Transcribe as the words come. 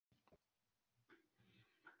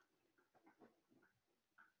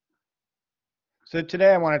So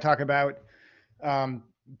today I want to talk about um,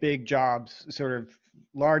 big jobs, sort of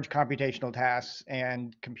large computational tasks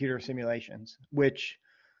and computer simulations, which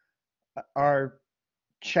are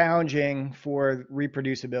challenging for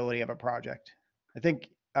reproducibility of a project. I think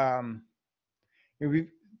um, we,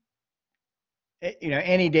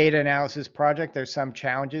 any data analysis project, there's some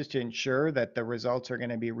challenges to ensure that the results are going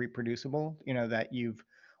to be reproducible. That you've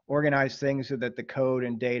organized things so that the code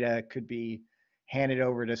and data could be handed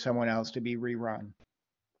over to someone else to be rerun.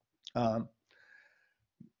 Um,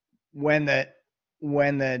 when the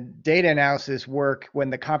when the data analysis work,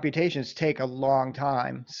 when the computations take a long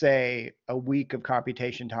time, say a week of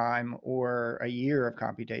computation time or a year of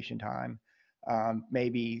computation time,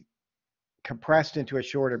 maybe compressed into a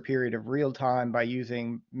shorter period of real time by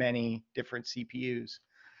using many different CPUs.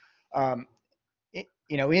 Um,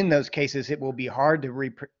 in those cases, it will be hard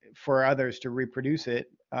for others to reproduce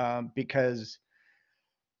it because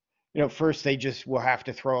first they just will have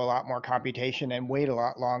to throw a lot more computation and wait a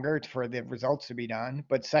lot longer for the results to be done.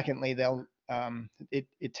 But secondly,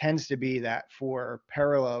 it tends to be that for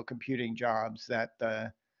parallel computing jobs that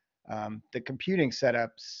the computing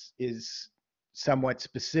setups is somewhat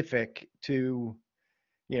specific to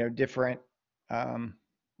different. Um,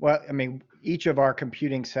 well, I mean, each of our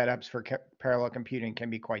computing setups for parallel computing can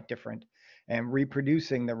be quite different, and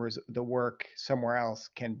reproducing the work somewhere else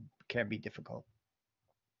can be difficult.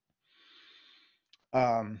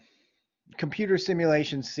 Um, Computer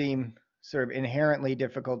simulations seem sort of inherently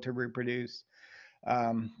difficult to reproduce,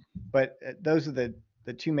 um, but those are the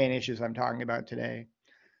two main issues I'm talking about today.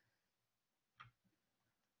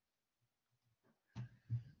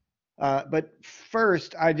 But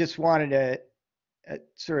first, I just wanted to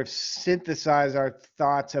sort of synthesize our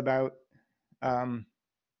thoughts about um,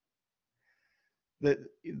 the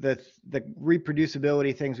the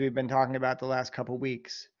reproducibility things we've been talking about the last couple of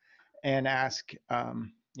weeks, and ask,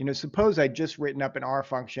 suppose I just written up an R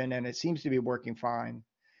function and it seems to be working fine,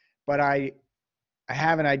 but I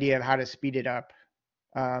have an idea of how to speed it up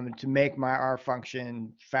to make my R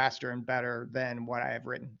function faster and better than what I have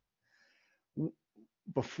written.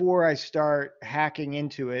 Before I start hacking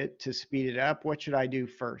into it to speed it up, what should I do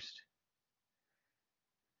first?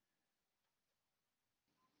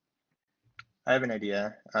 I have an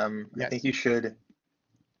idea. I think Yes, you should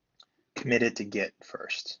commit it to Git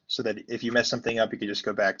first, so that if you mess something up, you can just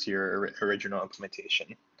go back to your original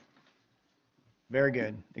implementation. very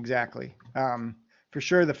good. Exactly. For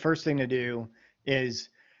sure, the first thing to do is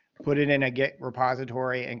put it in a Git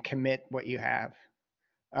repository and commit what you have.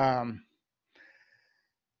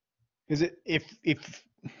 Because if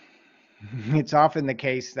it's often the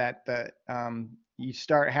case that you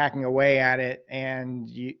start hacking away at it and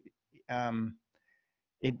um,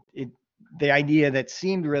 it the idea that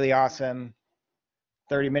seemed really awesome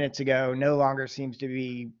 30 minutes ago no longer seems to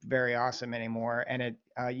be very awesome anymore, and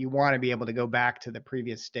you want to be able to go back to the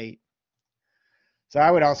previous state. So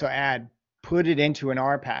I would also add, put it into an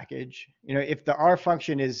R package. If the R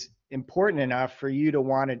function is important enough for you to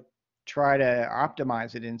want to try to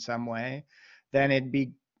optimize it in some way, then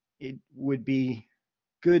it would be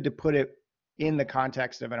good to put it in the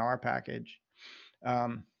context of an R package.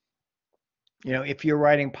 Um, if you're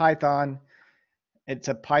writing Python, it's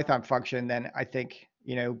a Python function, then I think,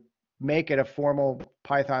 make it a formal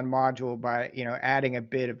Python module by, adding a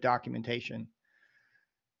bit of documentation.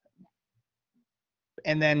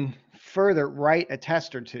 And then further write a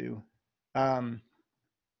test or two. Um,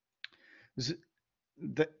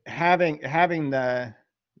 having the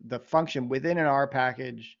function within an R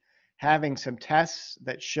package, having some tests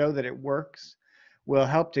that show that it works, will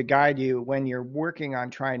help to guide you when you're working on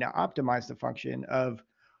trying to optimize the function of,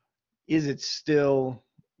 is it still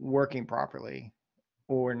working properly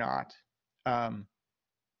or not? Um,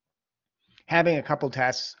 Having a couple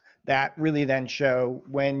tests that really then show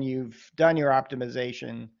when you've done your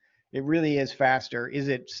optimization, it really is faster. Is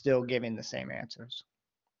it still giving the same answers?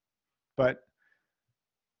 But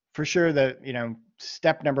for sure,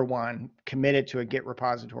 step number one, commit it to a Git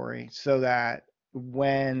repository so that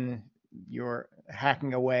when your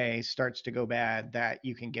hacking away starts to go bad, that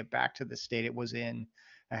you can get back to the state it was in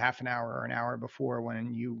a half an hour or an hour before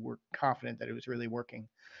when you were confident that it was really working.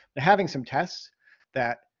 But having some tests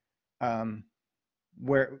that um,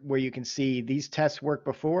 where you can see these tests work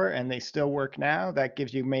before and they still work now, that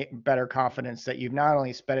gives you better confidence that you've not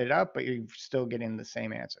only sped it up, but you're still getting the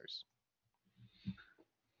same answers.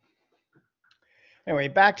 Anyway,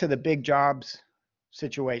 back to the big jobs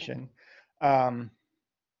situation, um,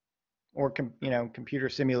 or computer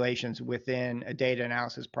simulations within a data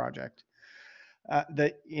analysis project.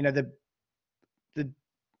 The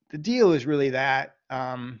the deal is really that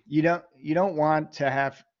you don't want to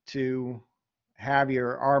have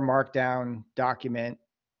your R Markdown document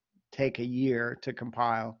take a year to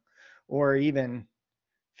compile, or even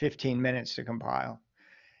 15 minutes to compile.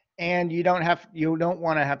 And you don't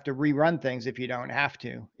want to have to rerun things if you don't have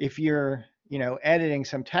to. If you're, editing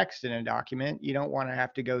some text in a document, you don't want to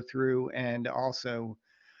have to go through and also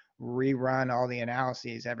rerun all the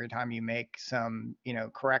analyses every time you make some,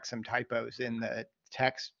 correct some typos in the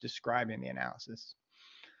text describing the analysis.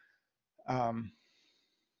 Um,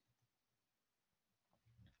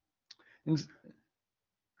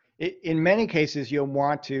 in many cases, you'll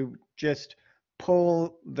want to just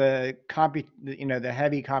pull the the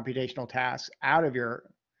heavy computational tasks out of your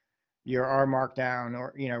R Markdown,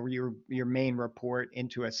 or your main report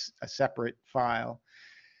into a separate file.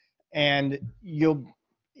 And you'll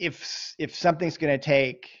if something's going to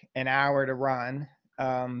take an hour to run,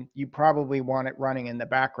 you probably want it running in the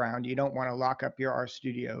background. You don't want to lock up your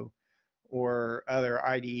RStudio or other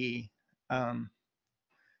IDE.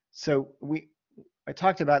 So I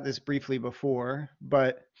talked about this briefly before,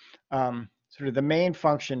 but sort of the main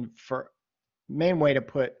way to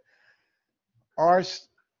put R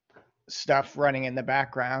stuff running in the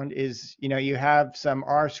background is, you have some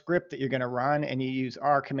R script that you're going to run, and you use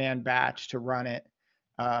R command batch to run it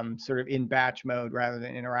sort of in batch mode rather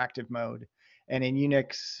than interactive mode. And in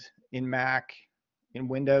Unix, in Mac, in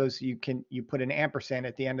Windows, you put an ampersand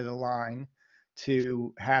at the end of the line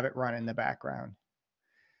to have it run in the background.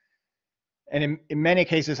 And in many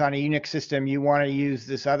cases on a Unix system, you want to use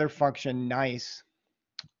this other function, nice,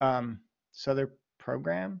 other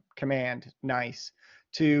program command, nice,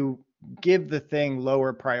 to give the thing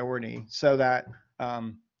lower priority, so that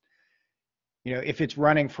if it's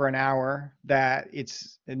running for an hour, that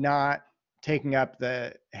it's not taking up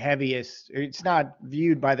the heaviest, it's not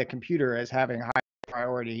viewed by the computer as having high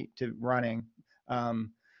priority to running,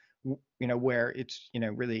 where it's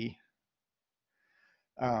really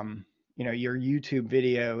your YouTube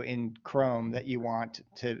video in Chrome that you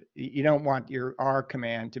don't want your R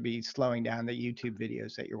command to be slowing down the YouTube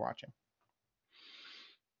videos that you're watching.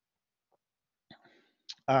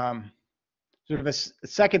 Sort of a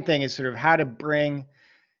second thing is sort of how to bring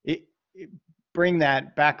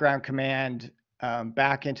that background command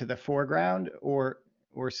back into the foreground, or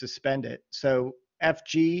suspend it. So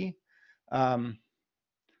FG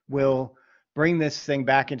will bring this thing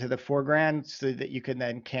back into the foreground so that you can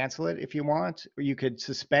then cancel it if you want, or you could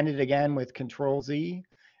suspend it again with Control Z,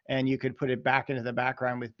 and you could put it back into the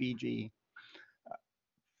background with BG.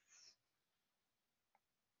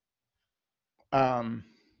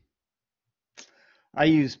 I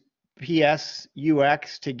use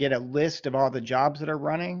PSUX to get a list of all the jobs that are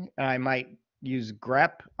running, and I might use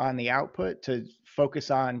grep on the output to focus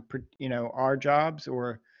on our jobs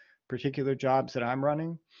or particular jobs that I'm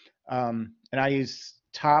running. And I use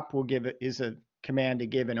top is a command to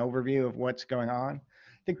give an overview of what's going on.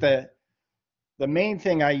 I think the main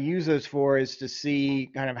thing I use those for is to see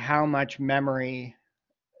kind of how much memory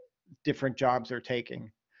different jobs are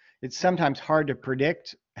taking. It's sometimes hard to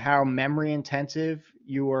predict how memory intensive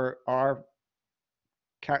your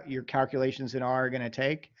calculations in R are going to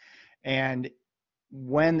take, and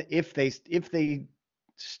if they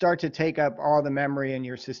start to take up all the memory in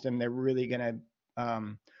your system, they're really going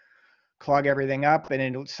to clog everything up,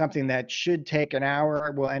 and something that should take an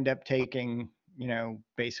hour will end up taking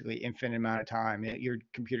basically infinite amount of time. Your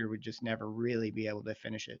computer would just never really be able to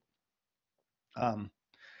finish it.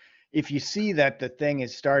 If you see that the thing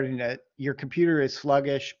is your computer is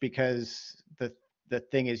sluggish because the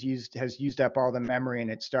thing has used up all the memory and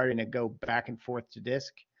it's starting to go back and forth to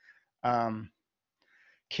disk,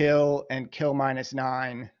 kill and kill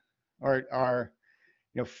 -9 are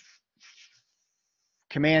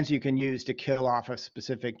commands you can use to kill off a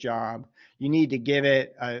specific job. You need to give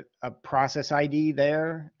it a process ID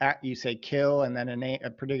there. You say kill and then a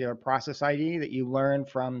particular process ID that you learn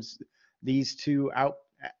from these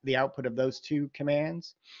the output of those two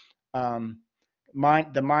commands. The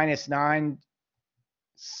 -9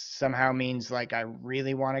 somehow means like I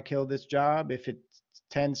really want to kill this job. If it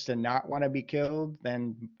tends to not want to be killed,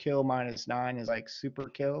 then kill -9 is like super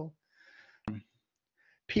kill.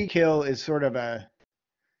 P-kill is sort of a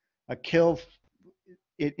kill.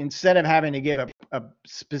 Instead of having to give a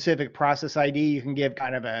specific process ID, you can give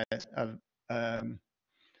kind of a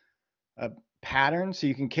pattern, so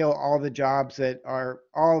you can kill all the jobs that are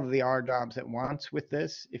all of the R jobs at once with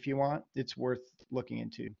this if you want. It's worth looking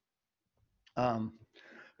into.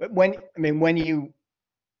 But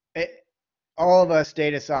all of us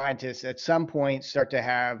data scientists at some point start to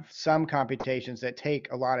have some computations that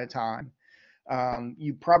take a lot of time.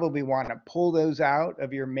 You probably want to pull those out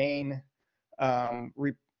of your main,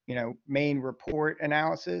 main report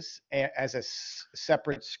analysis as a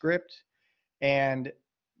separate script, and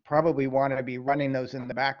probably want to be running those in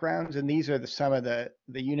the backgrounds. And these are some of the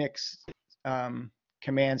Unix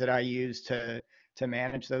commands that I use to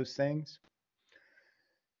manage those things.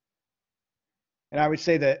 And I would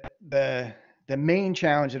say that the main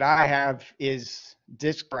challenge that I have is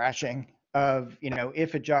disk crashing of,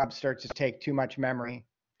 if a job starts to take too much memory,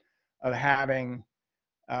 of having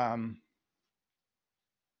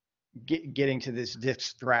getting to this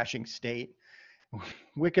disk thrashing state.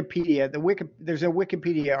 Wikipedia, there's a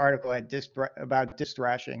Wikipedia article about disk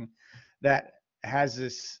thrashing that has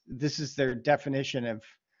this is their definition of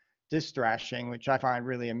disk thrashing, which I find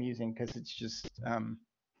really amusing because it's just,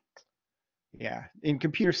 yeah. In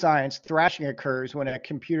computer science, thrashing occurs when a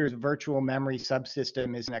computer's virtual memory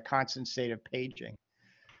subsystem is in a constant state of paging.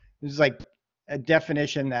 This is like a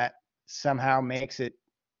definition that somehow makes it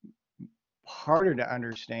harder to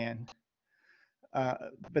understand.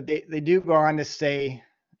 But they do go on to say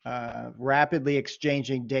rapidly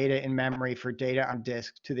exchanging data in memory for data on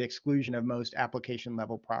disk to the exclusion of most application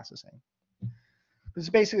level processing. This is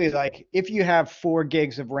basically like if you have 4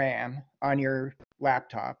 gigs of RAM on your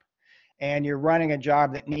laptop and you're running a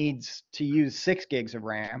job that needs to use 6 gigs of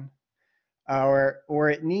RAM, or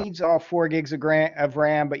it needs all 4 gigs of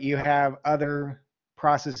RAM, but you have other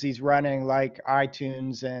processes running like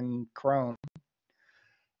iTunes and Chrome,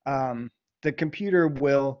 the computer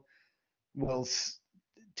will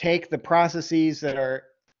take the processes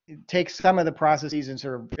take some of the processes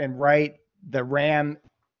and write the RAM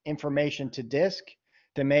information to disk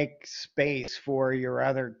to make space for your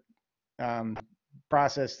other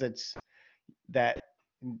process that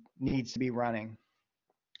needs to be running.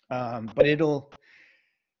 But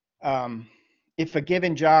if a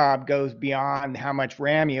given job goes beyond how much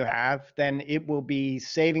RAM you have, then it will be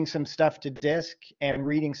saving some stuff to disk and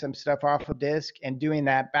reading some stuff off of disk and doing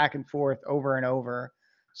that back and forth over and over,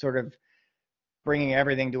 sort of bringing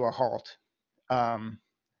everything to a halt. And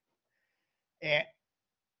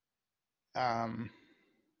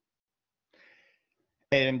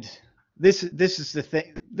this is the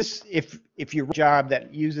thing. If your job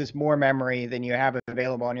that uses more memory than you have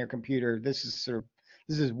available on your computer, this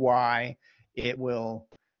is why it will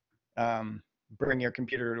bring your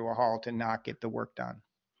computer to a halt and not get the work done.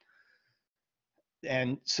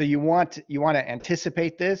 And so you want to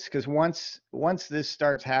anticipate this, because once this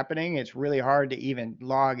starts happening, it's really hard to even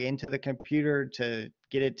log into the computer to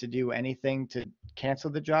get it to do anything to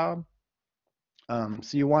cancel the job.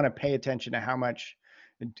 So you want to pay attention to how much,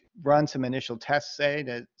 run some initial tests, say,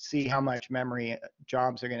 to see how much memory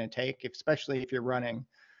jobs are going to take, especially if you're running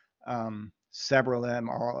several of them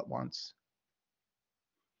all at once.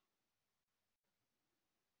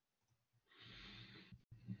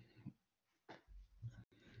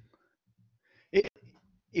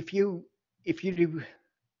 If you do,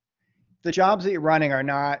 the jobs that you're running are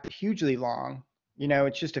not hugely long,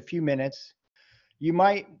 it's just a few minutes, you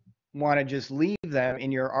might want to just leave them in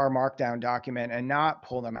your R Markdown document and not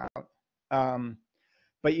pull them out.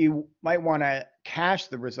 But you might want to cache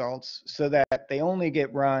the results so that they only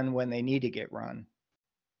get run when they need to get run.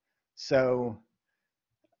 So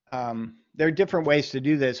there are different ways to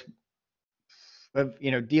do this, of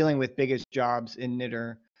dealing with biggest jobs in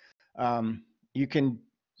knitter. You can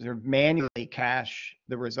sort of manually cache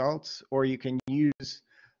the results, or you can use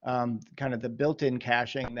kind of the built-in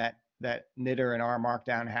caching that knitter and R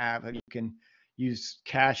Markdown have. You can use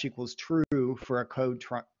cache equals true for a code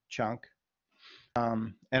chunk.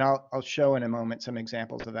 And I'll show in a moment some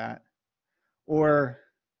examples of that. Or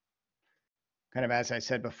kind of, as I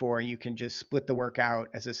said before, you can just split the work out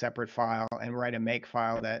as a separate file and write a make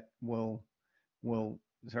file that will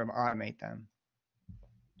sort of automate them.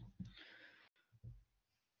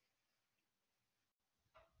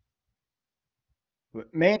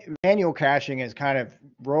 Manual caching is kind of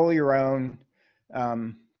roll your own,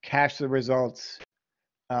 cache the results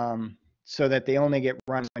so that they only get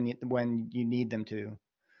run when you need them to.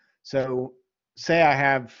 So say I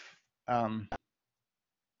have a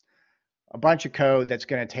bunch of code that's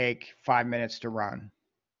going to take 5 minutes to run.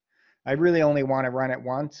 I really only want to run it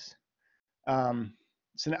once.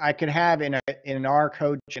 So I could have in an R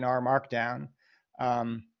code in R Markdown,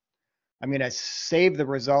 I'm going to save the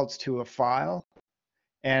results to a file.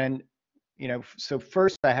 And so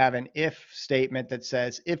first I have an if statement that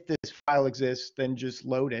says, if this file exists, then just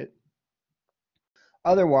load it.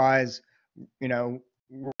 Otherwise,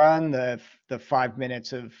 run the 5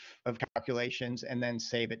 minutes of calculations and then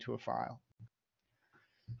save it to a file.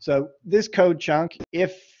 So this code chunk,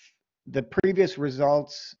 if the previous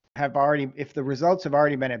results have already, if the results have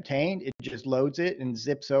already been obtained, it just loads it and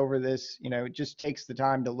zips over this, it just takes the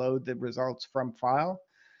time to load the results from file.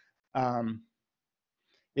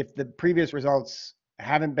 If the previous results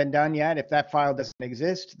haven't been done yet, if that file doesn't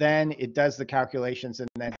exist, then it does the calculations and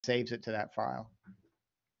then saves it to that file.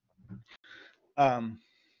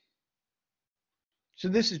 So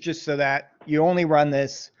this is just so that you only run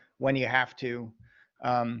this when you have to.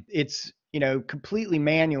 It's completely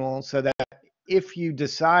manual, so that if you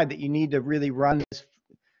decide that you need to really run this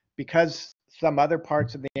because some other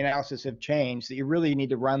parts of the analysis have changed, that you really need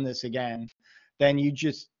to run this again, then you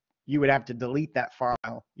would have to delete that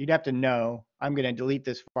file. You'd have to know, I'm going to delete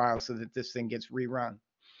this file so that this thing gets rerun.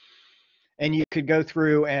 And you could go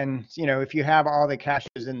through and, if you have all the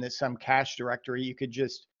caches in some cache directory, you could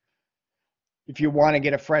just, if you want to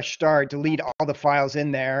get a fresh start, delete all the files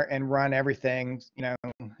in there and run everything. It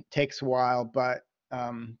takes a while, but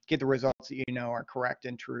get the results that are correct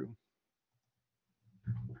and true.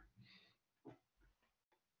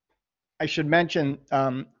 I should mention,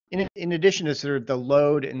 in addition to sort of the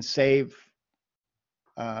load and save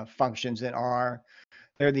functions in R,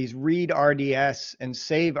 there are these read RDS and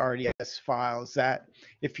save RDS files that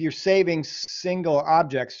if you're saving single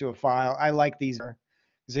objects to a file, I like these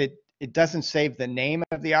because it doesn't save the name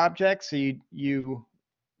of the object, so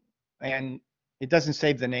and it doesn't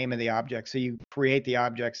save the name of the object, so you create the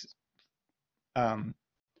objects,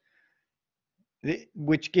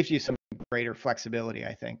 which gives you some greater flexibility,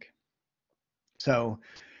 I think. So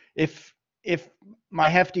if my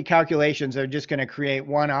hefty calculations are just going to create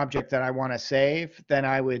one object that I want to save, then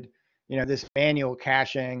I would, this manual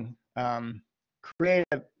caching, create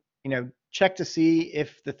a, check to see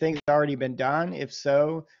if the thing's already been done. If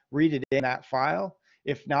so, read it in that file.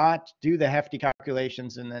 If not, do the hefty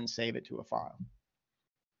calculations and then save it to a file.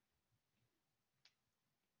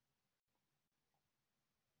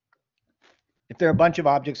 If there are a bunch of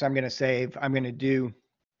objects I'm going to save, I'm going to do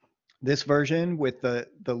this version with the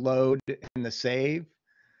load and the save.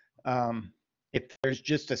 If there's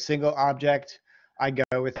just a single object, I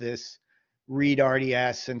go with this read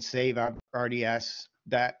RDS and save RDS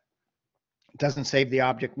that doesn't save the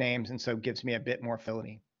object names, and so gives me a bit more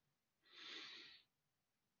flexibility.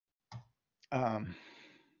 The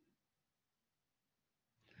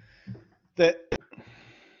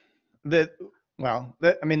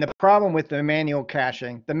problem with the manual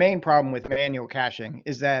caching, the main problem with manual caching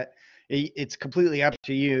is that it's completely up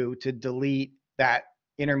to you to delete that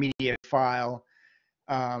intermediate file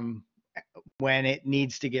when it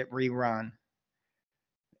needs to get rerun.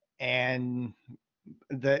 And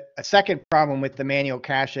a second problem with the manual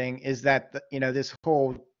caching is that this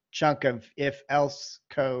whole chunk of if-else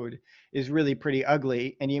code is really pretty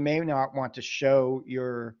ugly, and you may not want to show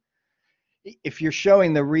if you're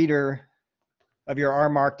showing the reader of your R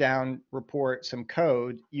Markdown report some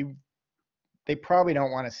code, they probably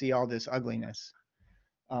don't want to see all this ugliness.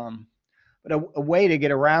 But a way to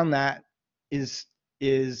get around that is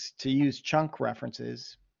to use chunk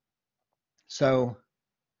references. So,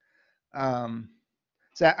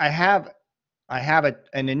 so I have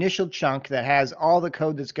an initial chunk that has all the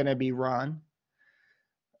code that's going to be run,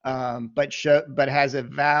 but has a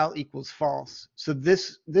val equals false. So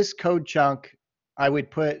this code chunk, I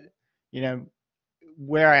would put,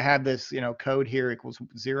 where I have this, code here equals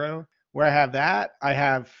 0. Where I have that, I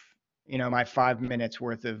have, my 5 minutes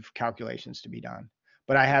worth of calculations to be done.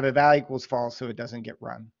 But I have a val equals false, so it doesn't get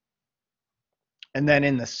run. And then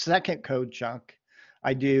in the second code chunk,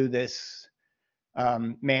 I do this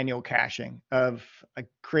manual caching of I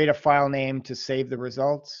create a file name to save the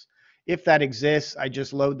results. If that exists, I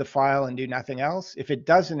just load the file and do nothing else. If it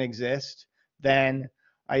doesn't exist, then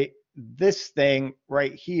this thing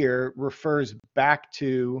right here refers back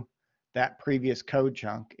to that previous code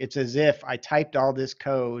chunk. It's as if I typed all this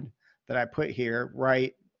code that I put here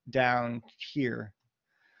right down here.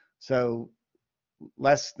 So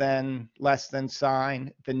less than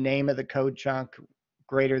sign, the name of the code chunk,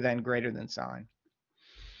 greater than sign.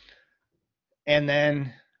 And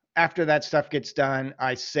then after that stuff gets done,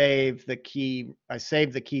 I save the key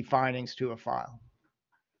findings to a file.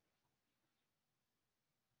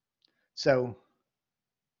 So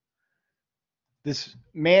this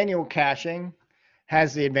manual caching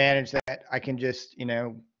has the advantage that I can just,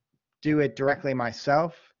 do it directly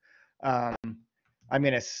myself. I'm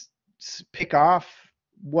going to pick off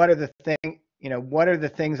what are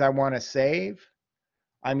the things I want to save.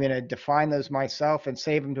 I'm going to define those myself and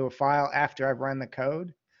save them to a file after I've run the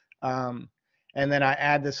code. And then I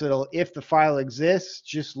add this little, if the file exists,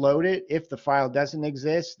 just load it. If the file doesn't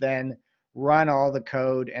exist, then run all the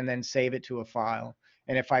code and then save it to a file.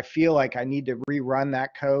 And if I feel like I need to rerun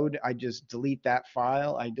that code, I just delete that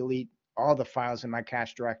file. I delete all the files in my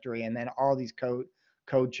cache directory, and then all these code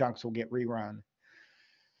chunks will get rerun.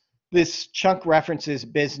 This chunk references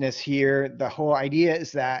business here. The whole idea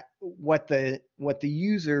is that what the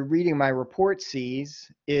user reading my report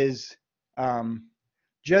sees is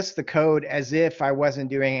just the code as if I wasn't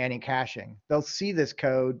doing any caching. They'll see this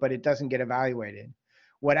code, but it doesn't get evaluated.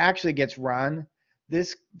 What actually gets run,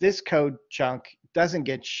 this code chunk doesn't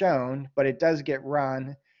get shown, but it does get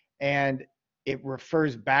run, and it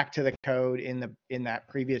refers back to the code in that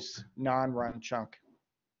previous non-run chunk.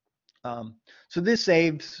 So this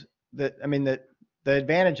saves the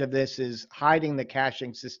advantage of this is hiding the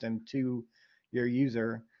caching system to your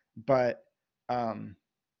user, but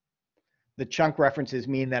the chunk references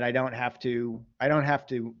mean that I don't have to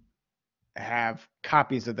have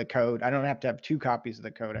copies of the code. I don't have to have 2 copies of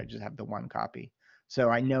the code. I just have the 1 copy. So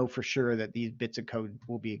I know for sure that these bits of code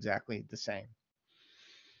will be exactly the same.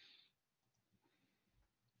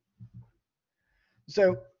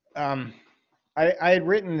 So I had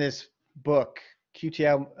written this book,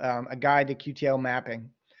 QTL, a guide to QTL mapping,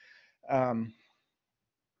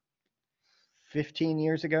 15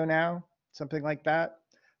 years ago now, something like that.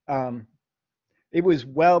 It was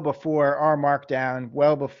well before R Markdown,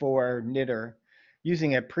 well before knitr,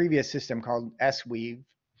 using a previous system called SWeave.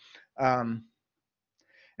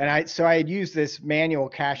 So I had used this manual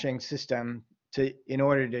caching system in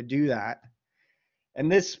order to do that.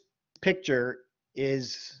 And this picture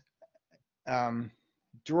is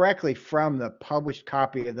directly from the published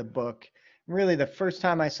copy of the book. Really, the first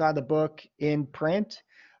time I saw the book in print,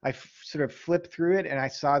 I sort of flipped through it and I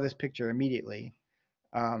saw this picture immediately.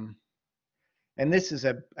 And this is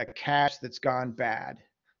a cache that's gone bad.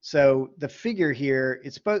 So the figure here,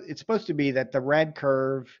 it's supposed to be that the red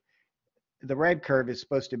curve is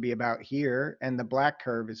supposed to be about here, and the black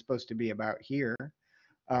curve is supposed to be about here.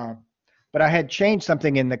 But I had changed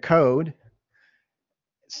something in the code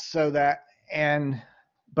so that,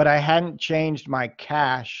 but I hadn't changed my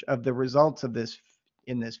cache of the results of this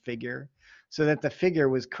in this figure, so that the figure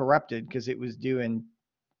was corrupted because it was doing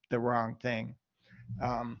the wrong thing.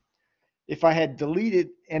 If I had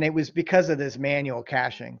deleted, and it was because of this manual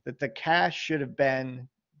caching, that the cache should have been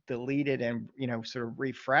deleted and sort of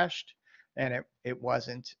refreshed, and it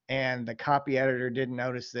wasn't. And the copy editor didn't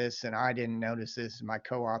notice this, and I didn't notice this, and my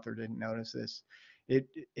co-author didn't notice this.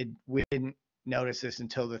 We didn't notice this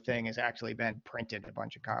until the thing has actually been printed a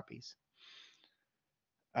bunch of copies.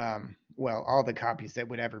 Well, all the copies that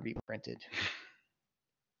would ever be printed.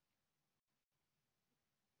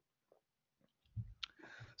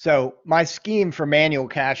 So my scheme for manual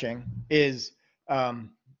caching is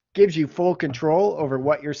gives you full control over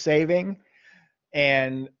what you're saving,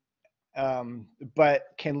 and but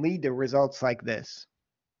can lead to results like this.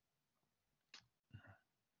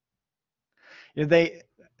 They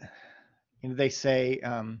say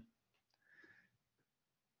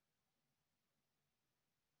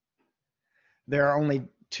there are only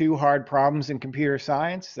 2 hard problems in computer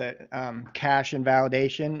science: that cache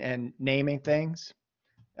invalidation and naming things.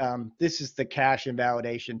 This is the cache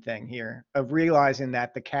invalidation thing here, of realizing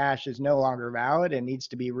that the cache is no longer valid and needs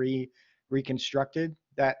to be reconstructed.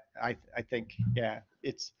 That I think, yeah,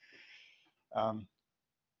 it's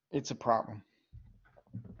a problem.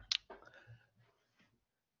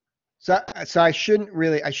 So I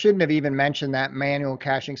shouldn't have even mentioned that manual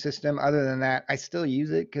caching system. Other than that, I still use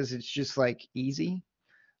it because it's just like easy,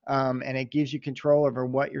 and it gives you control over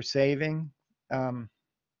what you're saving.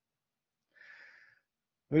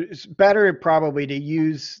 It's better probably to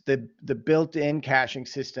use the built-in caching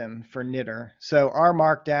system for knitr. So R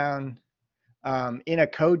Markdown, in a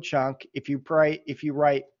code chunk, if you write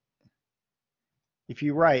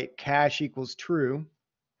cache equals true,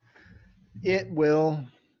 it will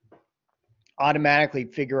automatically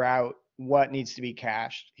figure out what needs to be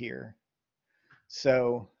cached here.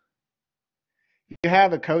 So if you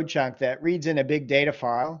have a code chunk that reads in a big data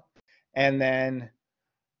file and then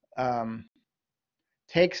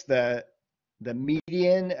takes the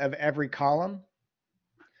median of every column,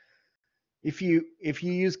 if you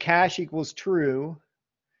use cache equals true,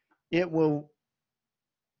 it will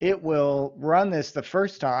run this the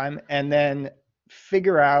first time and then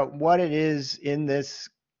figure out what it is in this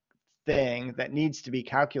thing that needs to be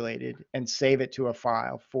calculated and save it to a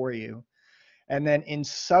file for you. And then in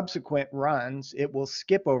subsequent runs, it will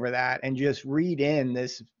skip over that and just read in the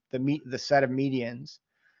set of medians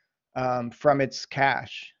from its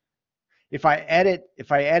cache. If I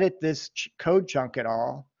edit this code chunk at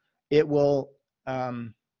all, it will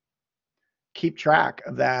keep track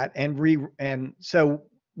of that and so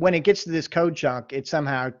when it gets to this code chunk, it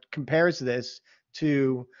somehow compares this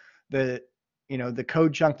to the, the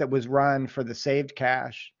code chunk that was run for the saved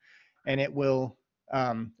cache, and it will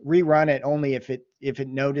rerun it only if it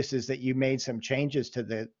notices that you made some changes to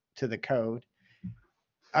the code.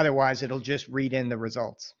 Otherwise, it'll just read in the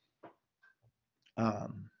results.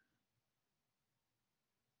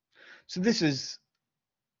 So this is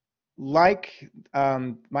like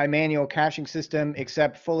my manual caching system,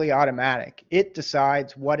 except fully automatic. It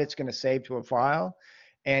decides what it's going to save to a file,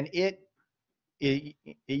 and you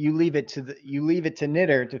leave it to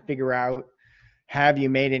Knitter to figure out, have you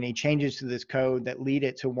made any changes to this code that lead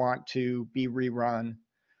it to want to be rerun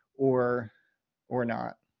or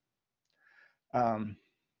not.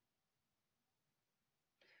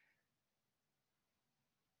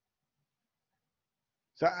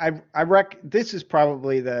 So this is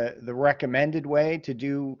probably the recommended way to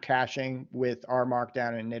do caching with R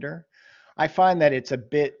Markdown and Knitter. I find that it's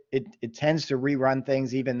it tends to rerun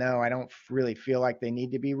things even though I don't really feel like they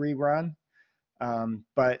need to be rerun.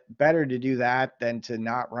 But better to do that than to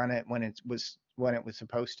not run it when it was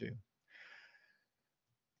supposed to.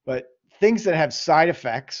 But things that have side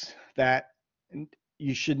effects that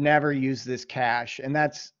you should never use this cache, and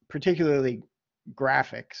that's particularly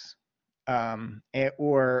graphics,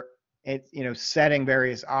 or setting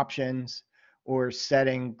various options or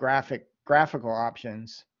setting graphical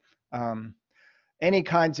options. Any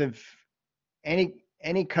kinds of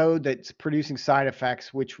any code that's producing side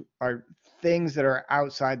effects, which are things that are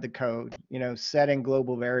outside the code, setting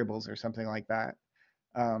global variables or something like that.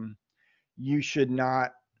 You should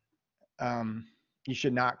not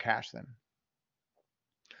cache them.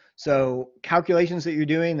 So calculations that you're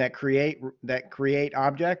doing that create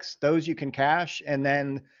objects, those you can cache, and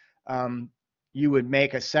then you would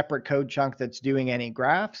make a separate code chunk that's doing any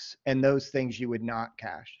graphs, and those things you would not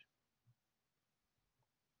cache.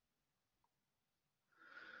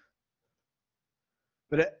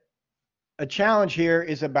 But a challenge here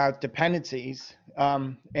is about dependencies,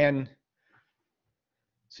 and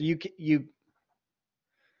so you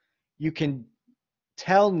can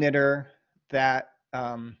tell Knitter that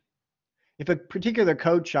if a particular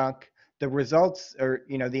code chunk, the results or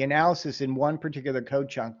the analysis in one particular code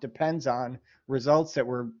chunk depends on results that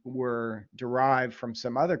were derived from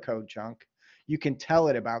some other code chunk, you can tell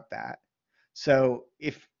it about that. So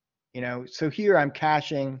so here I'm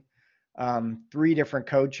caching 3 different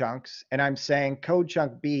code chunks, and I'm saying code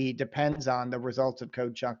chunk B depends on the results of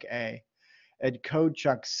code chunk A, and code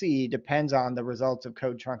chunk C depends on the results of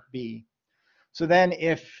code chunk B. So then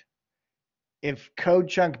if code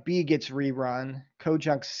chunk B gets rerun, code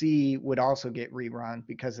chunk C would also get rerun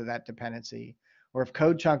because of that dependency. Or if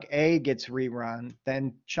code chunk A gets rerun,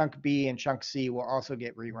 then chunk B and chunk C will also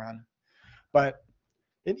get rerun. But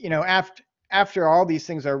after all these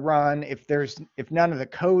things are run, if none of the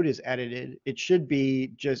code is edited, it should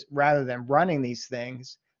be just, rather than running these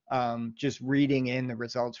things, just reading in the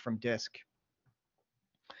results from disk.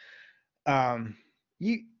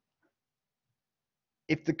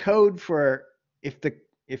 If the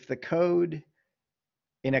code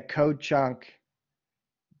in a code chunk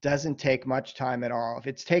doesn't take much time at all, if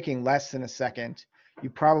it's taking less than a second, you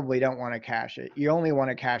probably don't want to cache it. You only want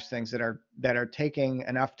to cache things that are taking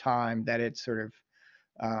enough time that it's sort of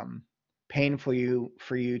painful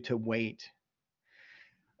for you to wait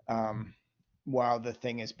while the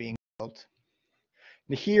thing is being built.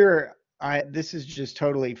 Here, this is just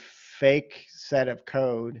totally fake set of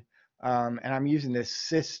code, and I'm using this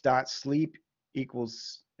sys.sleep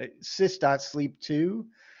equals sys.sleep2.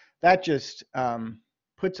 That just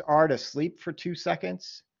puts R to sleep for 2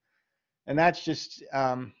 seconds, and that's just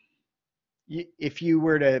if you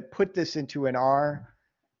were to put this into an R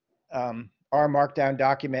Markdown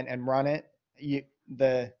document and run it,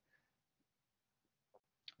 the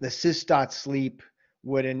sys.sleep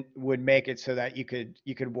would make it so that you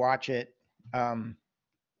could watch it,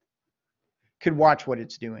 could watch what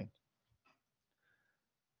it's doing.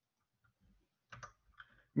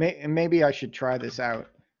 Maybe I should try this out.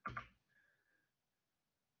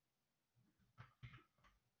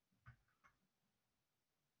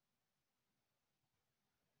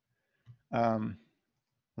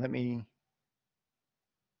 Let me.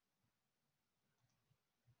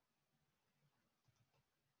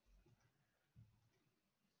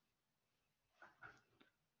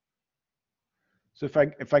 So if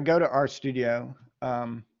I go to RStudio,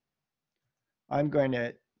 I'm going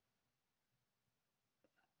to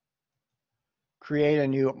create a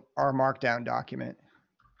new R Markdown document.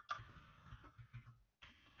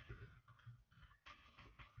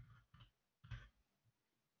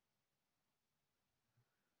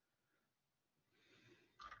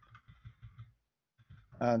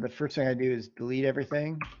 The first thing I do is delete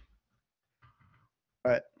everything,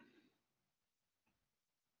 but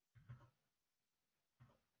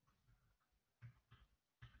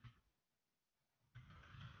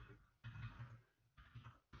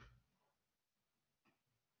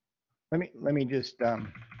let me just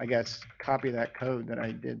I guess copy that code that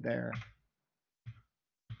I did there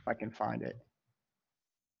if I can find it.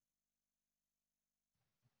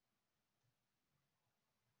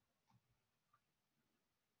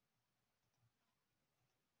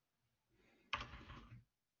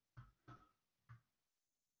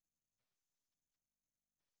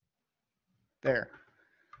 There.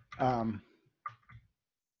 I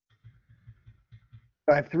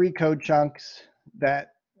have 3 code chunks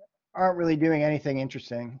that aren't really doing anything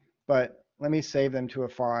interesting, but let me save them to a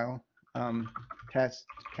file. Test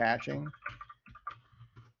caching.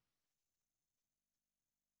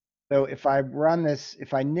 So if I run this,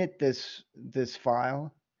 if I knit this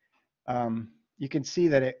file, you can see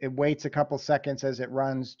that it waits a couple seconds as it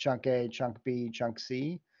runs chunk A, chunk B, chunk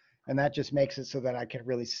C, and that just makes it so that I can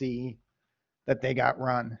really see that they got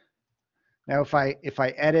run. Now if I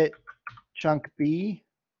edit chunk B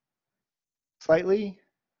slightly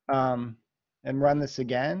and run this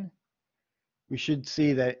again, we should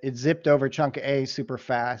see that it zipped over chunk A super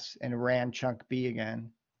fast and ran chunk B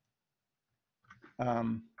again.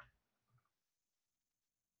 Kind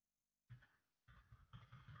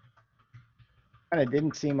of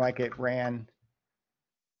didn't seem like it ran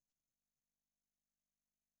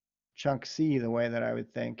chunk C the way that I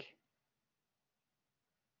would think.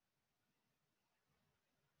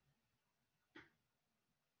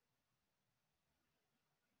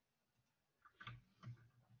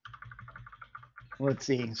 Let's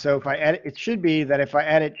see. So if I edit, it should be that if I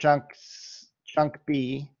edit chunk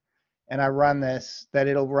B and I run this, that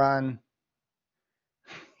it'll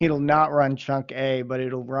not run chunk A, but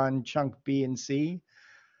it'll run chunk B and C.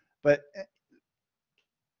 But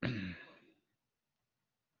it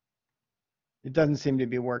doesn't seem to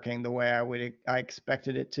be working the way I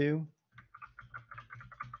expected it to.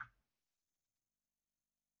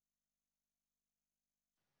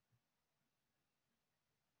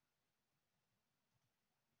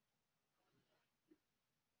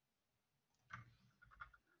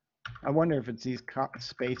 I wonder if it's these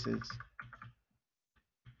spaces.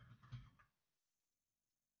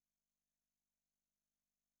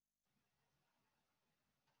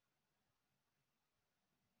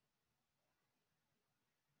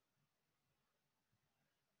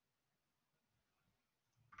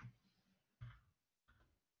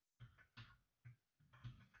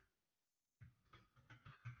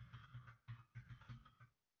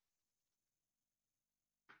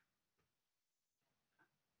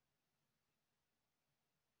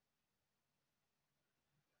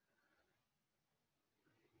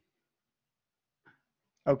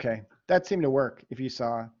 Okay, that seemed to work if you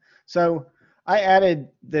saw. So I added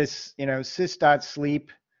this,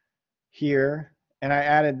 sys.sleep here, and I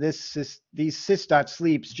added these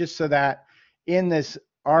sys.sleeps just so that in this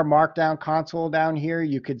R Markdown console down here,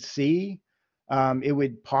 you could see it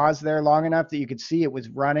would pause there long enough that you could see it was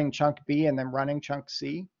running chunk B and then running chunk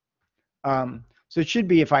C. So it should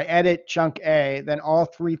be if I edit chunk A, then all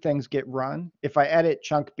 3 things get run. If I edit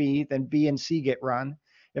chunk B, then B and C get run.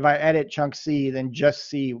 If I edit chunk C, then just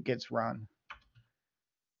C gets run.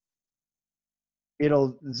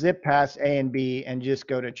 It'll zip past A and B and just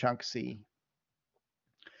go to chunk C.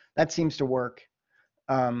 That seems to work.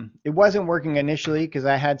 It wasn't working initially because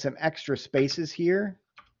I had some extra spaces here.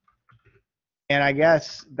 And I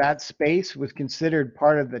guess that space was considered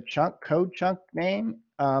part of the code chunk name.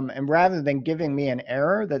 And rather than giving me an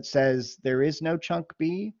error that says there is no chunk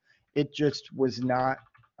B, it just was not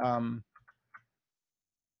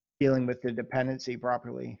dealing with the dependency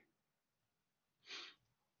properly.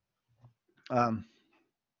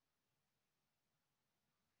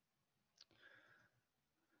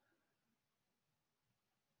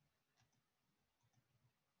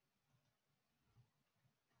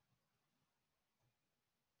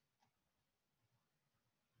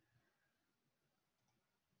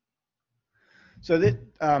 So that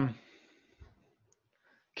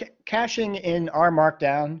caching in R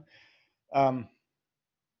Markdown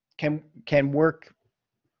can work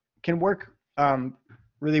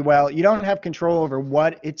really well. You don't have control over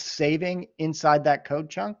what it's saving inside that code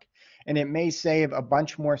chunk, and it may save a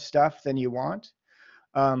bunch more stuff than you want.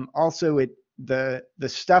 Also, the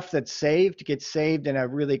stuff that's saved gets saved in a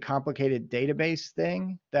really complicated database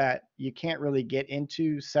thing that you can't really get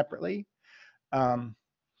into separately.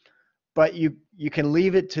 But you can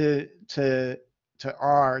leave it to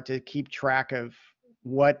R to keep track of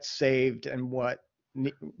what's saved and what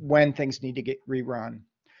when things need to get rerun.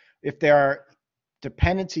 If there are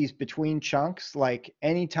dependencies between chunks, like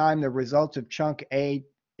anytime the results of chunk A,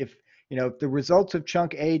 if the results of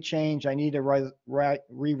chunk A change, I need to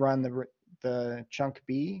rerun the chunk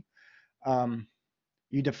B.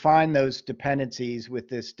 You define those dependencies with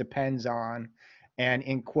this depends on, and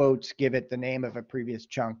in quotes, give it the name of a previous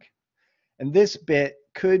chunk. And this bit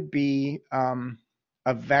could be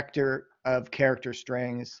a vector of character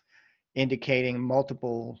strings indicating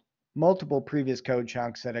multiple previous code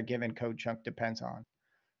chunks that a given code chunk depends on.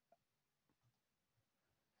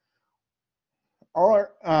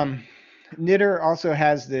 Or Knitter also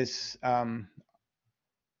has this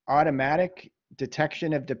automatic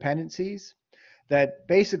detection of dependencies that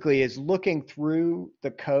basically is looking through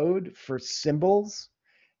the code for symbols.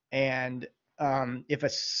 And if a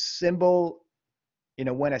symbol,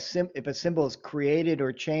 if a symbol is created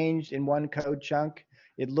or changed in one code chunk,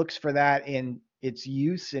 it looks for that in its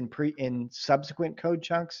use in subsequent code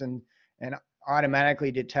chunks and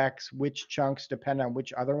automatically detects which chunks depend on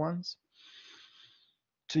which other ones.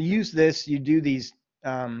 To use this, you do these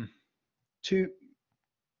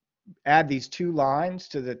add these two lines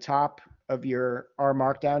to the top of your R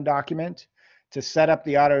Markdown document to set up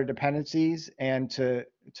the auto dependencies and to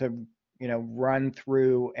run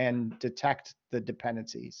through and detect the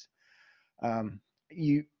dependencies.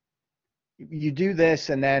 You do this,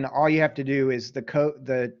 and then all you have to do is the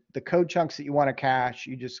code chunks that you want to cache.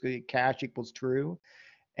 You just cache equals true,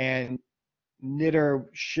 and Knitter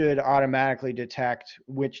should automatically detect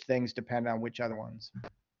which things depend on which other ones.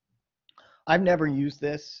 I've never used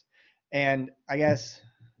this, and I guess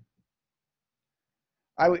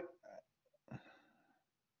I would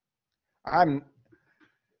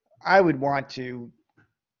want to.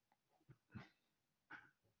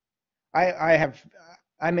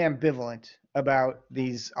 I'm ambivalent about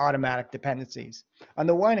these automatic dependencies. On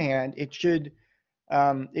the one hand, it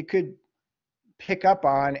could pick up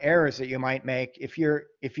on errors that you might make if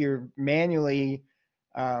you're manually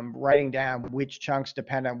writing down which chunks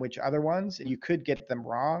depend on which other ones. You could get them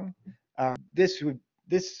wrong. This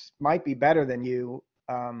might be better than you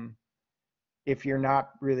if you're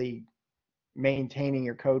not really maintaining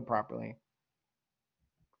your code properly.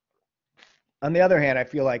 On the other hand, I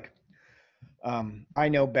feel like I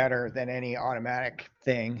know better than any automatic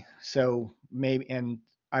thing, so maybe, and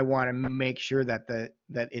I want to make sure that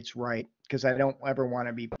that it's right, because I don't ever want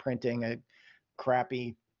to be printing a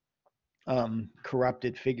crappy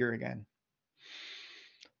corrupted figure again.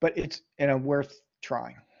 But it's worth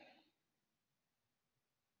trying.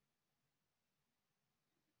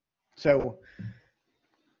 So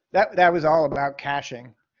that was all about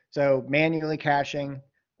caching. So manually caching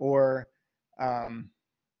or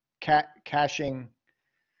caching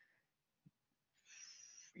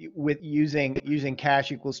with using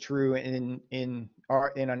cache equals true in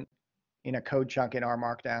a code chunk in R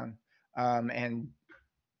Markdown, and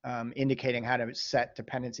indicating how to set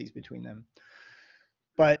dependencies between them.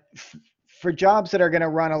 But for jobs that are going to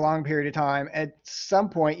run a long period of time, at some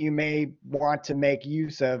point you may want to make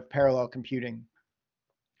use of parallel computing.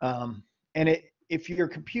 And if your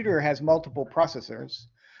computer has multiple processors,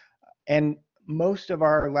 and most of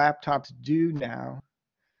our laptops do now,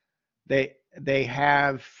 they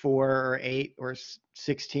have 4 or 8 or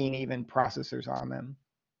 16 even processors on them.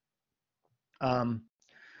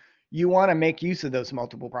 You want to make use of those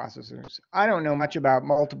multiple processors. I don't know much about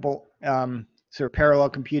multiple sort of parallel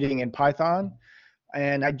computing in Python,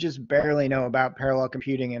 and I just barely know about parallel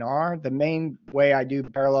computing in R. The main way I do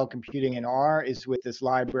parallel computing in R is with this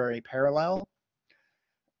library parallel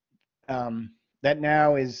that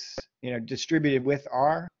now is distributed with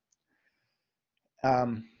R.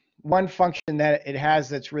 One function that it has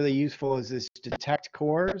that's really useful is this detect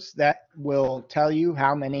cores that will tell you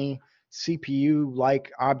how many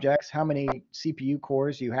CPU-like objects, how many CPU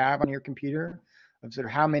cores you have on your computer, of sort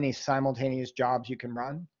of how many simultaneous jobs you can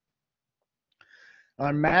run.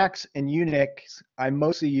 On Macs and Unix, I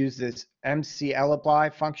mostly use this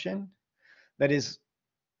mclapply function that is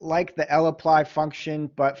like the lapply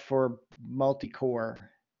function, but for multi-core.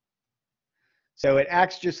 So it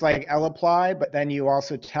acts just like lapply, but then you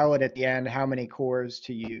also tell it at the end how many cores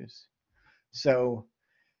to use. So,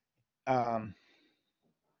 and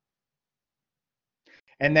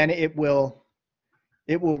then it will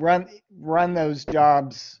run those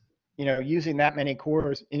jobs, using that many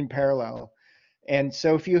cores in parallel. And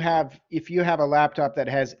so if you have a laptop that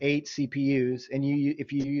has 8 CPUs, and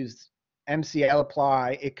if you use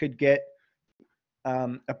mclapply, it could get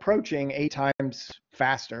approaching 8 times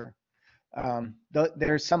faster.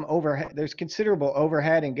 There's some overhead. There's considerable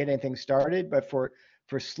overhead in getting things started, but for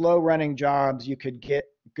for slow running jobs, you could get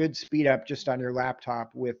good speed up just on your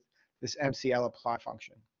laptop with this MCL apply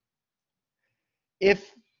function.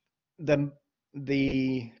 If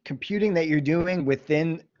the computing that you're doing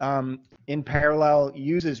within in parallel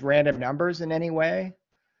uses random numbers in any way,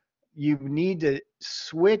 you need to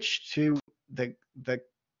switch to the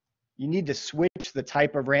you need to switch the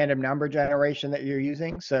type of random number generation that you're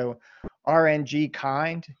using. So RNG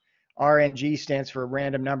kind, RNG stands for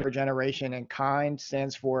random number generation, and kind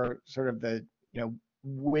stands for sort of the,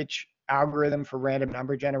 which algorithm for random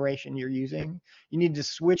number generation you're using. You need to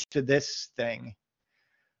switch to this thing.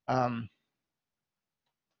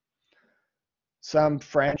 Some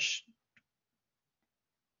French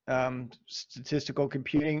statistical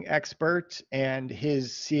computing expert and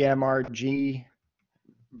his CMRG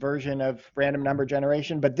version of random number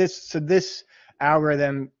generation. But this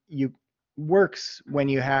algorithm works when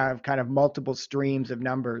you have kind of multiple streams of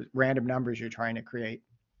numbers, random numbers you're trying to create.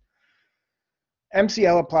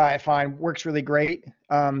 MCL apply, I find, works really great.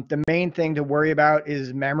 The main thing to worry about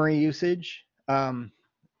is memory usage.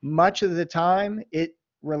 Much of the time, it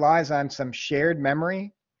relies on some shared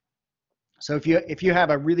memory. So if you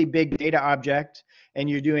have a really big data object and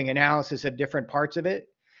you're doing analysis of different parts of it,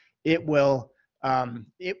 it will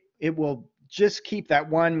just keep that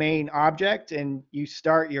one main object, and you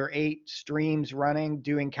start your 8 streams running,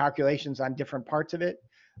 doing calculations on different parts of it.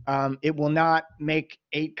 It will not make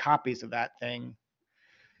 8 copies of that thing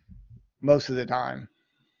most of the time.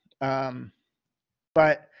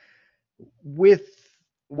 But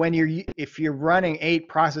if you're running 8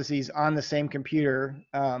 processes on the same computer,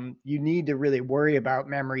 you need to really worry about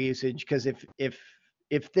memory usage, because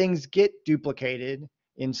if things get duplicated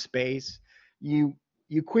in space, you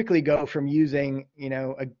quickly go from using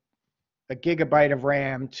a gigabyte of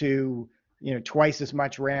RAM to twice as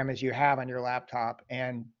much RAM as you have on your laptop,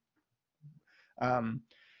 and you're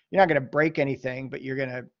not going to break anything, but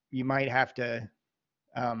you might have to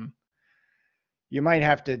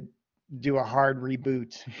do a hard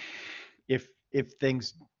reboot if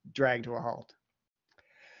things drag to a halt.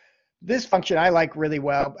 This function I like really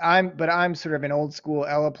well. I'm sort of an old school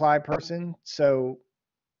lapply person, so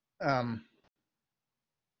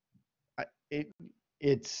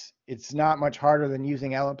it's not much harder than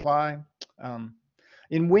using lapply.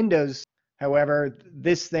 In Windows, however,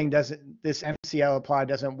 this MCL apply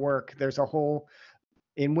doesn't work.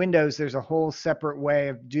 In Windows, there's a whole separate way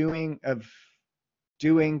of doing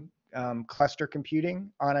cluster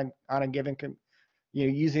computing on a given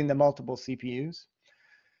using the multiple CPUs.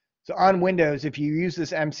 So on Windows, if you use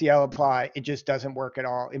this MCL apply, it just doesn't work at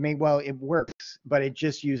all. It works, but it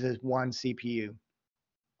just uses one CPU.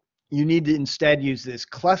 You need to instead use this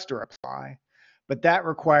cluster apply, but that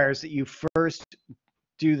requires that you first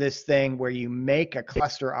do this thing where you make a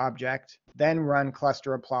cluster object, then run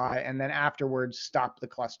cluster apply, and then afterwards stop the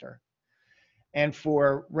cluster. And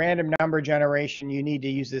for random number generation, you need to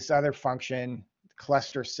use this other function,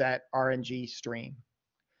 cluster set RNG stream.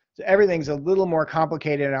 So everything's a little more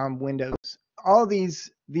complicated on Windows. All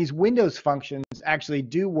these Windows functions actually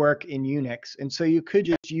do work in Unix, and so you could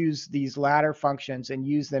just use these latter functions and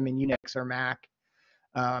use them in Unix or Mac,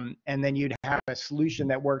 and then you'd have a solution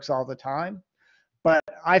that works all the time. But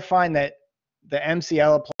I find that the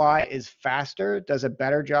MCL apply is faster, does a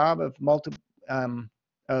better job of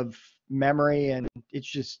memory, and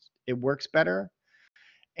it works better.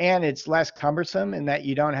 And it's less cumbersome in that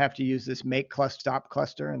you don't have to use this make cluster stop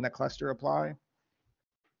cluster and the cluster apply.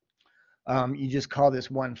 You just call this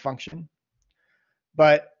one function.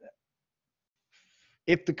 But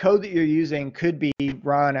if the code that you're using could be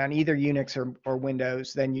run on either Unix or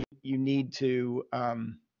Windows, then you need to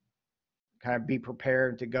kind of be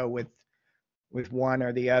prepared to go with one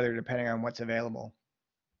or the other depending on what's available.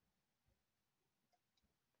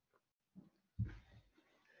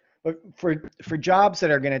 But for jobs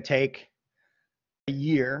that are going to take a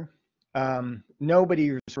year,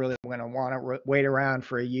 nobody's really going to want to wait around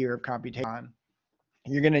for a year of computation time.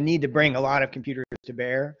 You're going to need to bring a lot of computers to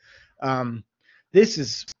bear. This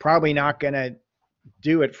is probably not going to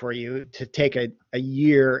do it for you to take a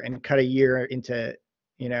year and cut a year into,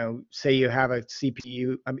 say you have a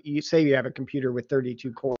CPU, say you have a computer with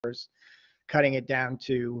 32 cores, cutting it down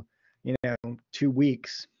to, 2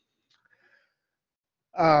 weeks.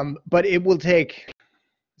 But it will take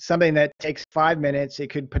something that takes 5 minutes. It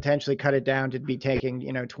could potentially cut it down to be taking,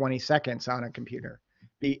 20 seconds on a computer,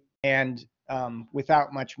 and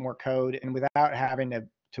without much more code and without having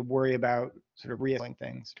to worry about sort of reassembling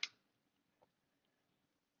things.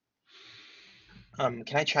 Can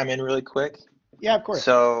I chime in really quick? Yeah, of course.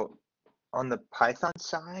 So On the Python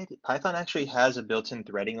side, Python actually has a built-in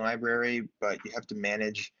threading library, but you have to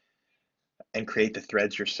manage and create the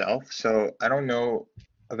threads yourself. So I don't know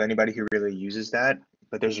of anybody who really uses that,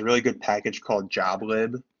 but there's a really good package called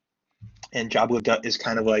joblib, and joblib is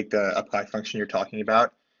kind of like the apply function you're talking about.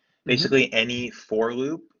 Hmm. Basically, any for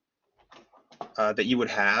loop that you would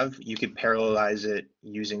have, you could parallelize it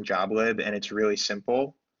using joblib, and it's really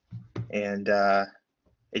simple, and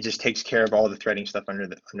it just takes care of all the threading stuff under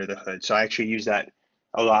the hood. So I actually use that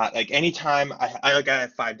a lot. Like anytime I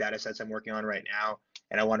have 5 data sets I'm working on right now,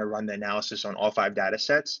 and I want to run the analysis on all 5 data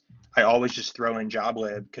sets, I always just throw in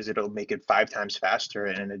joblib because it'll make it 5 times faster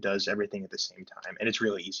and it does everything at the same time. And it's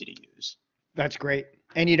really easy to use. That's great.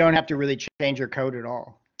 And you don't have to really change your code at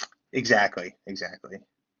all. Exactly, exactly.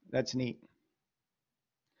 That's neat.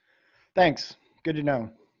 Thanks. Good to know.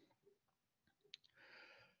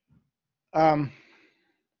 Um,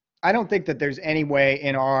 I don't think that there's any way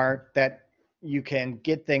in R that you can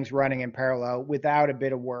get things running in parallel without a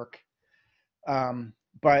bit of work.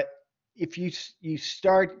 But if you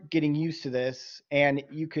start getting used to this, and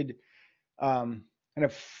you could kind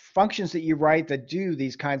of functions that you write that do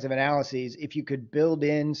these kinds of analyses, if you could build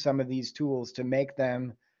in some of these tools to make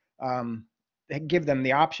them um, give them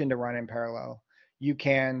the option to run in parallel, you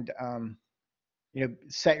can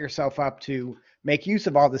set yourself up to make use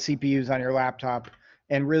of all the CPUs on your laptop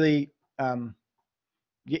and really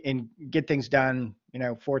get things done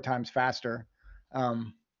 4 times faster,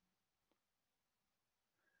 um,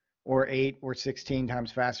 or 8 or 16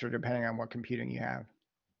 times faster, depending on what computing you have.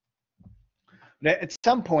 But at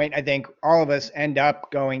some point, I think all of us end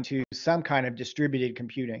up going to some kind of distributed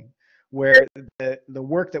computing where the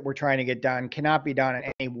work that we're trying to get done cannot be done on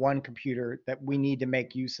any one computer, that we need to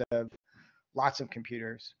make use of lots of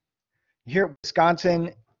computers. Here at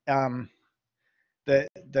Wisconsin, um,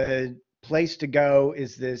 the place to go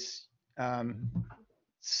is this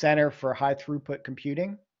Center for High Throughput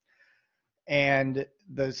Computing, and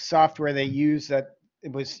the software they use that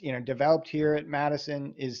it was developed here at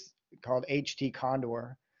Madison is called HT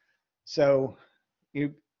Condor. So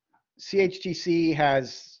CHTC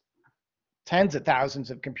has tens of thousands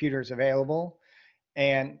of computers available,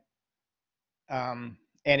 and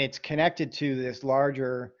it's connected to this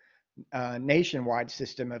larger nationwide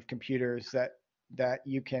system of computers that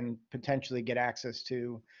you can potentially get access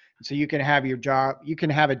to. So you can have your job, you can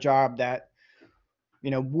have a job that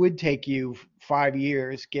would take you 5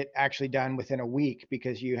 years get actually done within a week,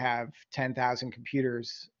 because you have 10,000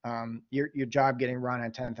 computers, your job getting run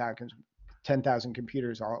on 10,000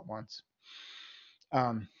 computers all at once.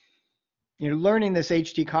 Learning this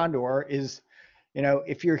HT Condor is,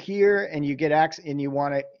 if you're here and you get access and you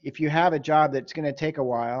want to, if you have a job that's going to take a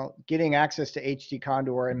while, getting access to HT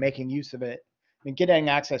Condor and making use of it, I mean, getting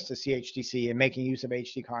access to CHTC and making use of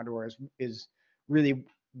HT Condor is really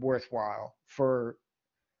worthwhile for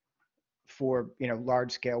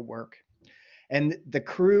large scale work. And the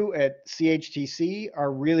crew at CHTC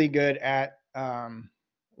are really good at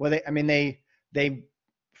well, they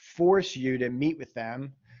force you to meet with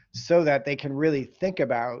them so that they can really think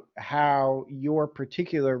about how your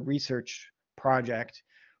particular research project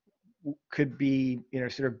could be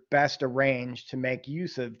sort of best arranged to make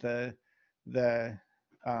use of the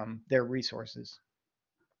their resources.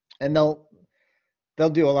 And they'll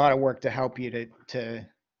do a lot of work to help you to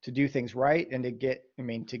do things right and to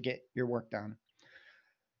get your work done.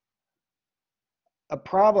 A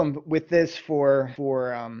problem with this for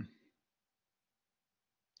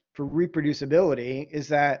reproducibility is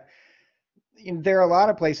that there are a lot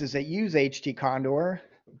of places that use HT Condor,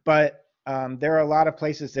 but there are a lot of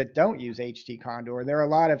places that don't use HT Condor. There are a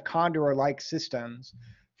lot of Condor-like systems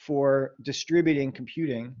for distributing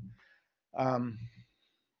computing.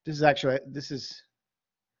 This is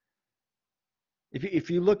if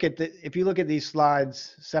you look at these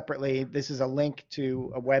slides separately, this is a link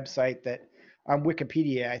to a website that on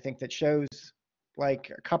Wikipedia, I think, that shows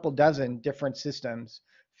like a couple dozen different systems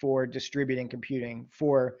for distributing computing,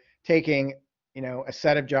 for taking a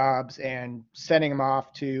set of jobs and sending them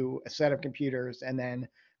off to a set of computers and then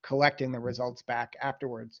collecting the results back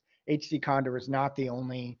afterwards. HT Condor is not the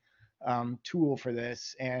only tool for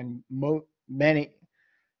this, and many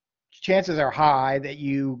chances are high that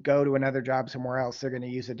you go to another job somewhere else, they're going to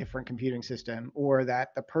use a different computing system, or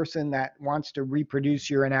that the person that wants to reproduce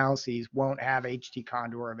your analyses won't have HT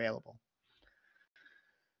Condor available.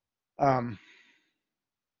 Um,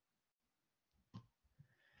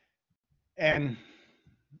 and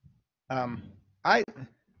um, I,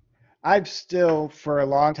 I've still, for a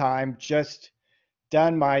long time, just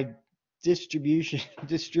done my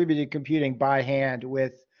distributed computing by hand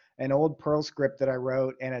with an old Perl script that I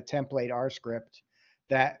wrote and a template R script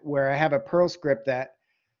that where I have a Perl script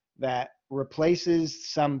that replaces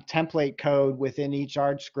some template code within each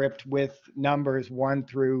R script with numbers 1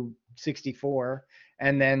 through 64,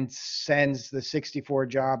 and then sends the 64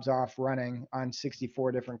 jobs off running on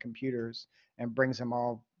 64 different computers and brings them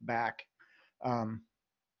all back. Um,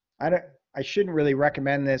 I don't. I shouldn't really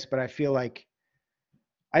recommend this, but I feel like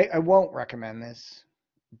I won't recommend this,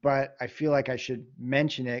 but I feel like I should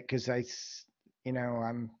mention it because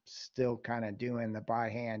I'm still kind of doing the by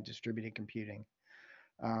hand distributed computing.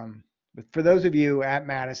 But for those of you at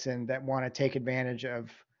Madison that want to take advantage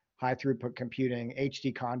of high throughput computing,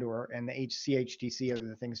 HD Condor and the HCHTC are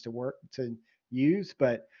the things to use,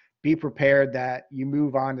 but be prepared that you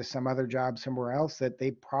move on to some other job somewhere else that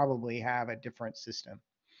they probably have a different system.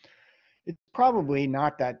 It's probably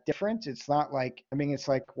not that different. It's not like, I mean, it's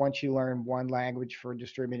like once you learn one language for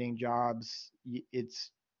distributing jobs,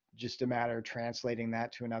 it's just a matter of translating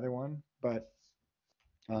that to another one. But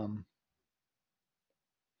um,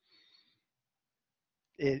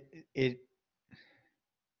 it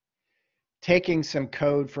taking some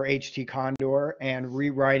code for HT Condor and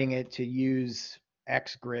rewriting it to use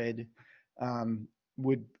XGrid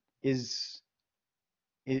would is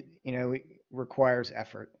it it requires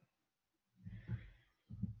effort.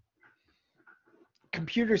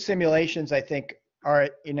 Computer simulations, I think, are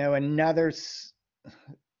another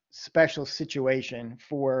special situation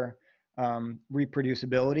for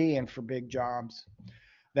reproducibility and for big jobs.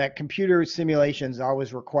 That computer simulations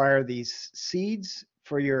always require these seeds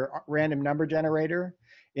for your random number generator.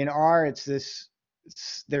 In R,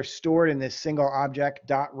 they're stored in this single object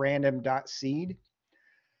 .random.seed.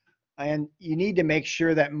 And you need to make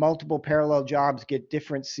sure that multiple parallel jobs get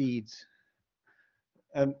different seeds.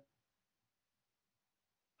 Um,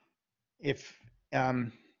 if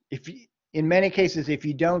if in many cases, if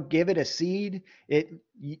you don't give it a seed, it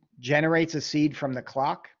generates a seed from the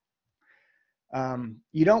clock.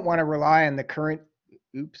 You don't want to rely on the current,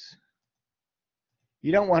 oops.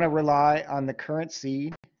 You don't want to rely on the current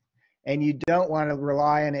seed, and you don't want to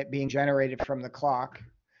rely on it being generated from the clock,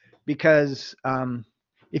 because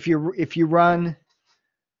if you run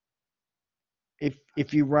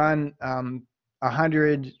if you run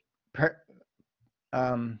 100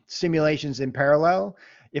 simulations in parallel,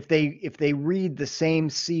 if they read the same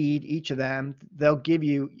seed, each of them, they'll give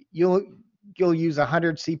you'll use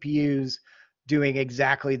 100 CPUs doing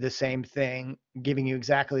exactly the same thing, giving you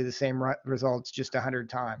exactly the same results just 100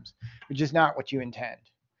 times, which is not what you intend.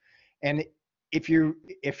 And if you're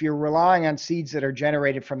relying on seeds that are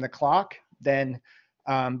generated from the clock, then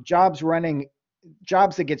jobs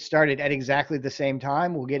that get started at exactly the same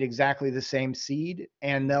time will get exactly the same seed,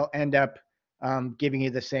 and they'll end up giving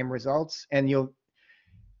you the same results, and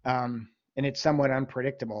and it's somewhat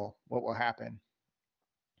unpredictable what will happen.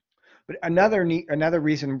 But another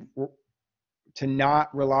reason to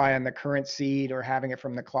not rely on the current seed or having it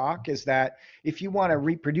from the clock is that if you want to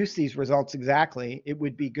reproduce these results exactly, it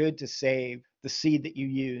would be good to save the seed that you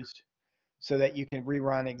used so that you can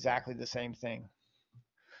rerun exactly the same thing.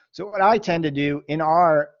 So what I tend to do in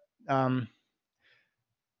R,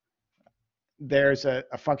 there's a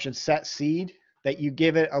function set seed that you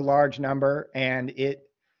give it a large number, and it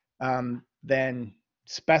then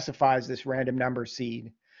specifies this random number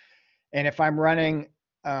seed. And if I'm running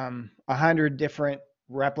 100 different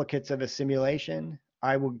replicates of a simulation,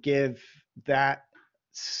 I will give it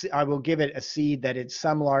a seed that it's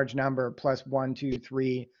some large number plus 1, 2,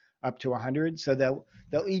 3 up to 100. So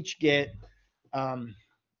they'll each get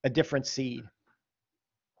a different seed.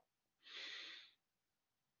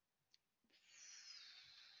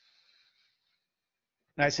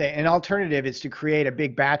 And I say an alternative is to create a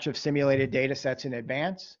big batch of simulated data sets in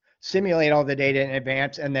advance, simulate all the data in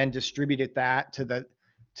advance, and then distribute that to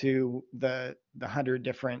the 100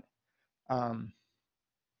 different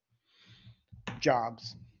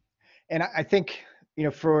jobs. And I think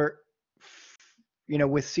with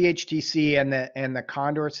CHTC and the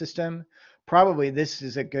Condor system, probably this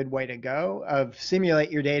is a good way to go, of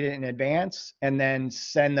simulate your data in advance and then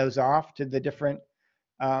send those off to the different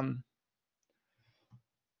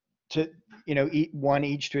one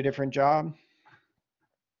each to a different job.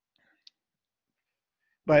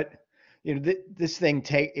 But this thing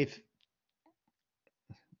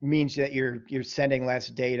means that you're sending less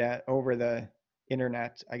data over the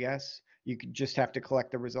internet, I guess. You could just have to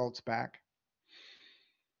collect the results back.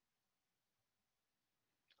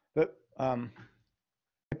 But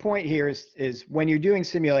the point here is when you're doing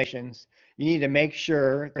simulations, you need to make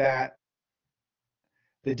sure that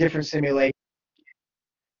the different simulations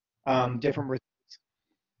different results.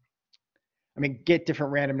 I mean, get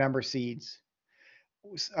different random number seeds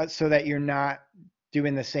so that you're not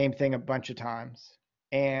doing the same thing a bunch of times.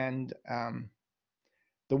 And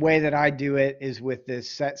the way that I do it is with this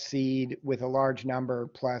set seed with a large number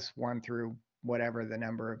plus 1 through whatever the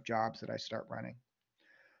number of jobs that I start running.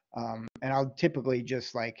 And I'll typically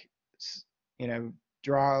just like, you know,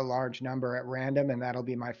 draw a large number at random and that'll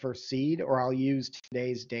be my first seed, or I'll use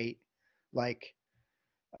today's date, like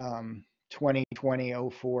 2020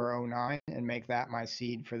 04 09, and make that my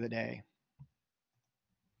seed for the day.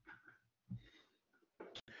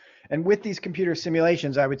 And with these computer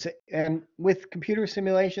simulations, I would say, and with computer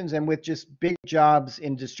simulations and with just big jobs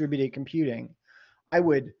in distributed computing, I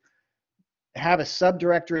would have a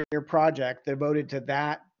subdirectory in your project devoted to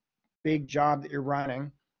that big job that you're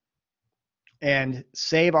running, and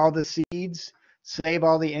save all the seeds, save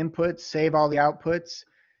all the inputs, save all the outputs,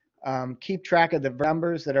 keep track of the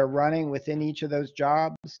numbers that are running within each of those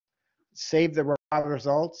jobs, save the raw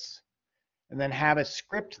results, and then have a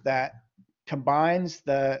script that combines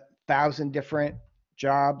the 1,000 different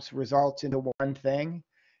jobs results into one thing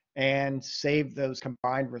and save those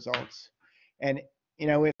combined results. And you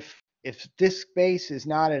know, if disk space is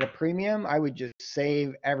not at a premium, I would just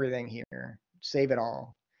save everything here, save it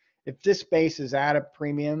all. If disk space is at a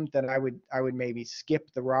premium, then I would maybe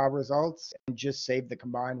skip the raw results and just save the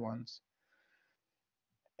combined ones.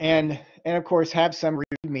 And of course have some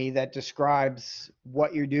README that describes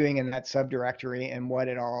what you're doing in that subdirectory and what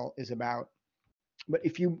it all is about. But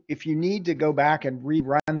if you need to go back and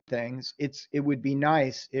rerun things, it would be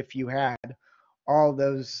nice if you had all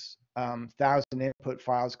those 1,000 input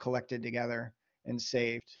files collected together and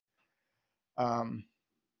saved. And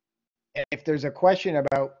if there's a question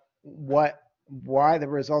about why the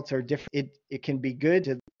results are different, it can be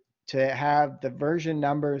good to have the version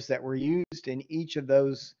numbers that were used in each of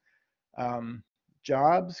those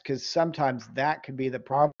jobs, because sometimes that could be the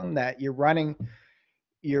problem, that you're running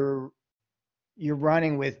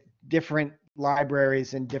with different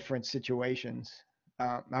libraries in different situations,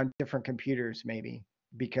 on different computers maybe,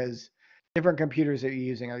 because different computers that you're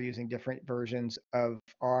using are using different versions of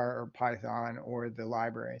R or Python or the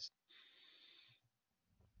libraries.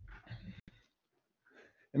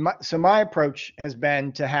 And so my approach has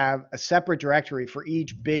been to have a separate directory for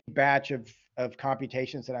each big batch of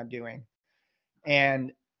computations that I'm doing,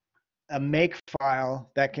 and a make file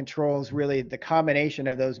that controls really the combination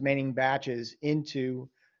of those many batches into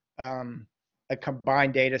a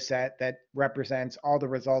combined data set that represents all the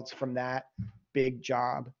results from that big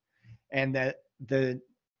job, and that an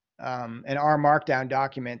R Markdown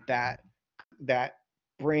document that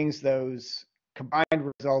brings those combined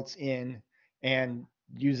results in and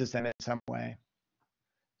uses them in some way.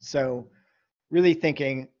 So really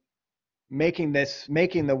thinking, making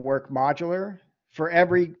the work modular for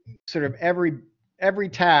every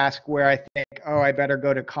task where I think, oh, I better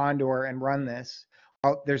go to Condor and run this.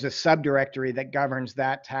 There's a subdirectory that governs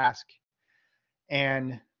that task,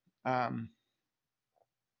 and that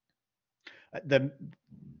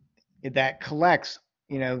collects,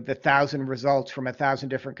 the 1,000 results from 1,000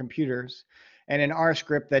 different computers, and an R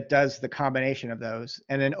script that does the combination of those,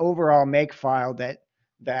 and an overall make file that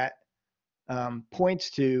points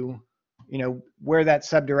to, where that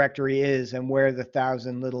subdirectory is and where the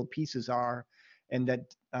 1,000 little pieces are, and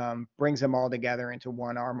that brings them all together into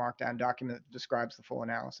one R Markdown document that describes the full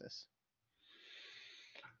analysis.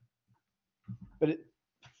 But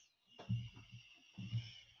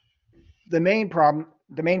the main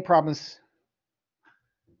problem's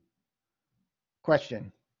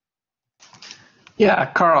question.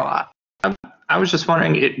 Yeah, Carl, I was just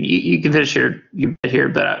wondering, you can finish your bit here,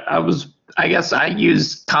 but I guess I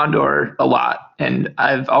use Condor a lot, and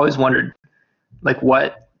I've always wondered, like,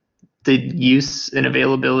 what the use and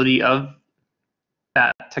availability of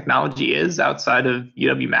that technology is outside of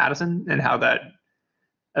UW-Madison, and how that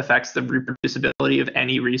affects the reproducibility of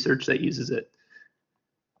any research that uses it.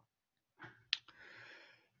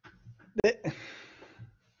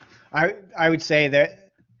 I would say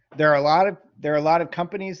that there are a lot of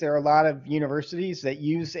companies, there are a lot of universities that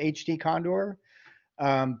use HT Condor,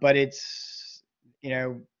 but it's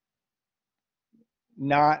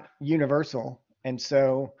not universal, and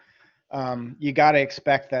so you got to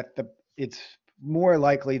expect that it's more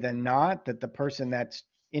likely than not that the person that's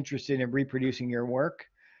interested in reproducing your work,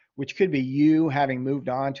 which could be you having moved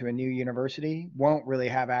on to a new university, won't really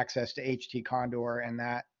have access to HT Condor and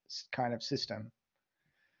that kind of system.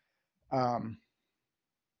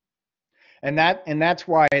 And that's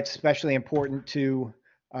why it's especially important to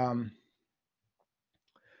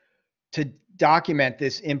document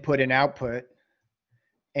this input and output,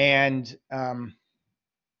 and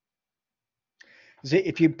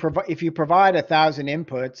If you provide 1,000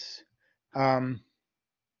 inputs,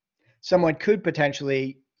 someone could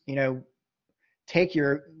potentially, take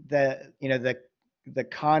the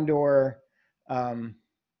Condor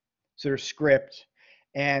sort of script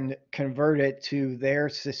and convert it to their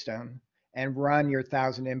system and run your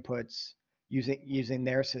 1,000 inputs using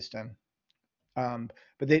their system. But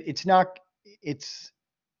it's not. It's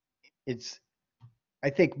I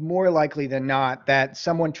think more likely than not that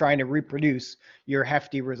someone trying to reproduce your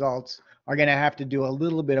hefty results are going to have to do a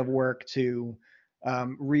little bit of work to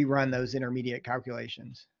rerun those intermediate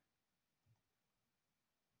calculations.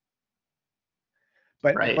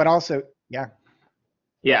 But Right. also, yeah.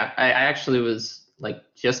 Yeah, I actually was like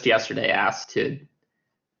just yesterday asked to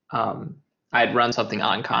I had run something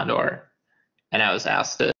on Condor and I was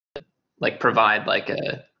asked to like provide like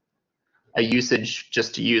a usage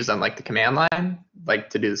just to use on like the command line, like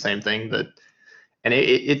to do the same thing. But and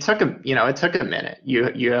it took it took a minute.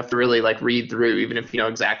 You have to really like read through even if you know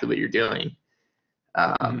exactly what you're doing,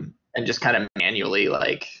 Mm-hmm. and just kind of manually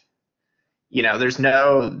like there's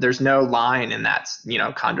no line in that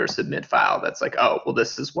Condor submit file that's like, oh well,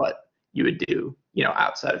 this is what you would do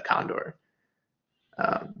outside of Condor.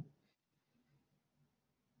 Um,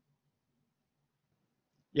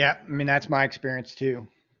 Yeah, I mean that's my experience too.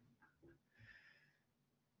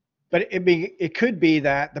 But it could be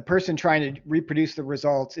that the person trying to reproduce the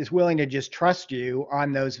results is willing to just trust you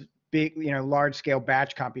on those big, large scale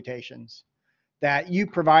batch computations. That you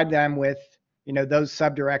provide them with, those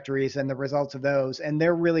subdirectories and the results of those, and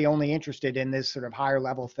they're really only interested in this sort of higher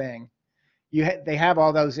level thing. They have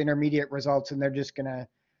all those intermediate results, and they're just going to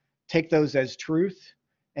take those as truth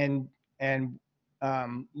and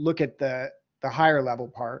look at the higher level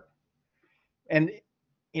part. And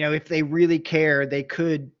if they really care, they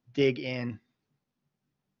could dig in.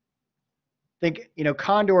 Think,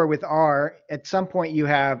 Condor with R. At some point, you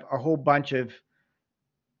have a whole bunch of,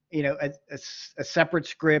 a separate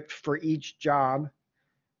script for each job,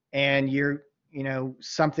 and you're,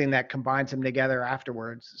 something that combines them together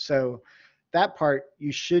afterwards. So that part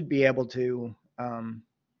you should be able to kind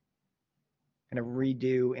of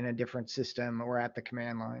redo in a different system or at the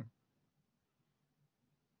command line.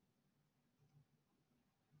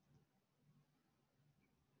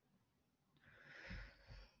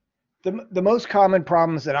 The most common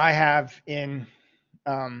problems that I have in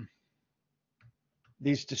um,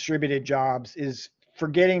 these distributed jobs is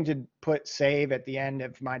forgetting to put save at the end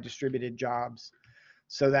of my distributed jobs,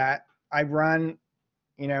 so that I run,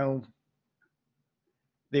 you know,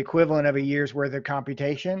 the equivalent of a year's worth of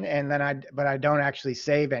computation, and then but I don't actually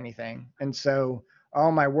save anything, and so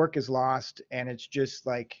all my work is lost, and it's just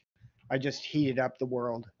like I just heated up the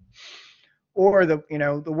world. Or the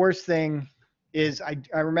worst thing is I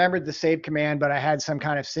remembered the save command, but I had some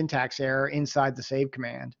kind of syntax error inside the save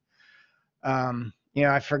command.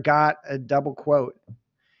 I forgot a double quote.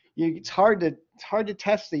 It's hard to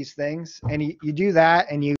test these things, and you do that,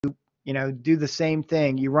 and you do the same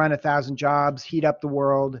thing. You run 1,000 jobs, heat up the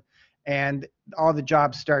world, and all the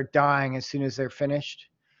jobs start dying as soon as they're finished.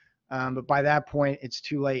 But by that point, it's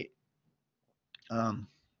too late.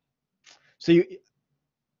 So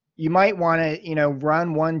you might want to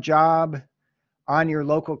run one job on your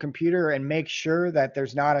local computer and make sure that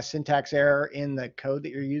there's not a syntax error in the code that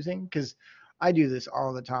you're using, because I do this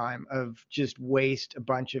all the time of just waste a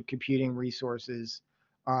bunch of computing resources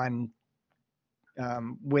on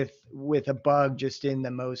with a bug just in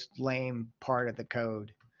the most lame part of the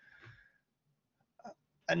code.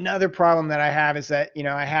 Another problem that I have is that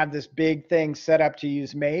I have this big thing set up to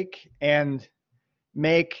use make, and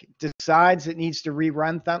make decides it needs to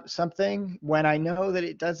rerun something when I know that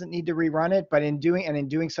it doesn't need to rerun it, but in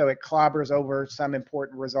doing so, it clobbers over some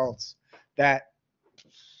important results that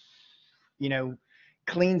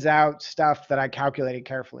cleans out stuff that I calculated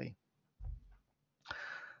carefully.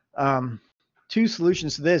 Two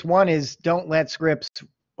solutions to this. One is don't let scripts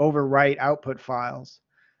overwrite output files.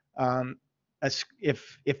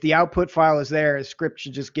 If the output file is there, a script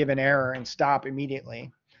should just give an error and stop immediately.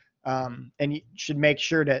 And you should make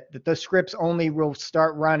sure that the scripts only will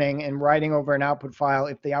start running and writing over an output file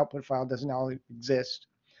if the output file doesn't already exist.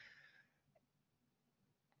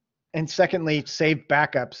 And secondly, save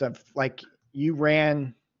backups of, like, you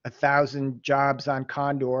ran 1,000 jobs on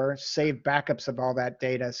Condor, save backups of all that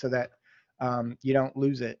data so that you don't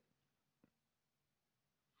lose it.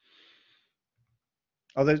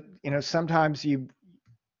 Although, sometimes you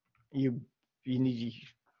need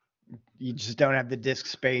you just don't have the disk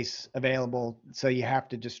space available, so you have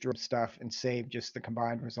to destroy stuff and save just the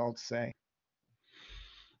combined results, say.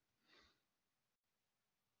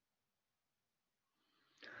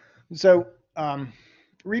 So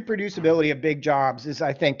reproducibility of big jobs is,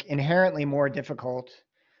 I think, inherently more difficult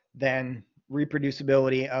than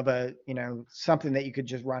reproducibility of something that you could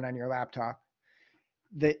just run on your laptop.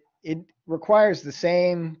 It requires the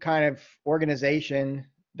same kind of organization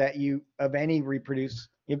that of any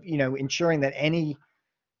ensuring that any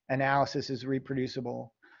analysis is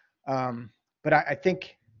reproducible. But I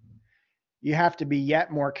think you have to be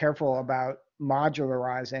yet more careful about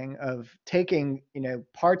modularizing, of taking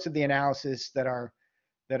parts of the analysis that are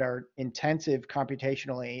intensive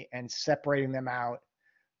computationally and separating them out,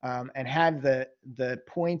 and have the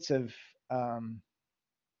points of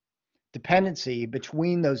dependency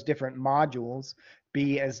between those different modules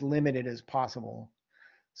be as limited as possible.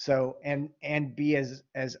 So and be as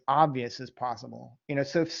obvious as possible.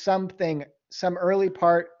 So if some early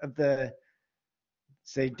part of the,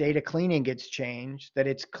 say, data cleaning gets changed, that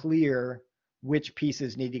it's clear which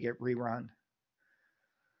pieces need to get rerun.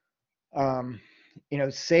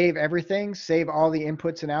 Save everything, save all the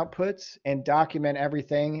inputs and outputs, and document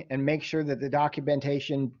everything, and make sure that the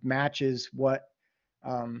documentation matches what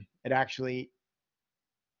it actually,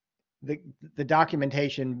 the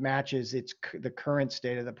documentation matches the current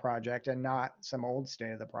state of the project and not some old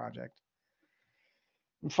state of the project.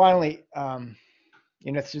 And finally,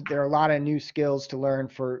 there are a lot of new skills to learn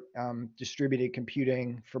for distributed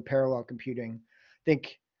computing, for parallel computing. I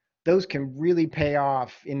think those can really pay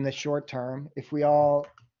off in the short term if we all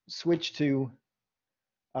switch to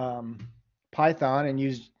Python and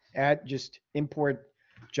just import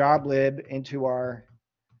joblib into our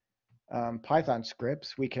Python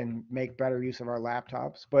scripts. We can make better use of our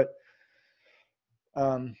laptops. But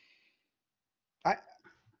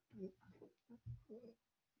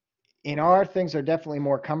in R, things are definitely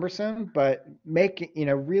more cumbersome, but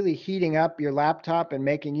really heating up your laptop and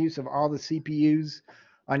making use of all the CPUs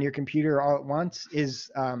on your computer all at once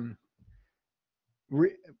is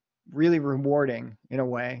really rewarding in a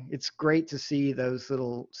way. It's great to see those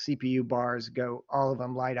little CPU bars go, all of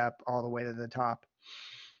them light up all the way to the top.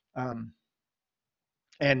 And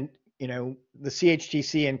the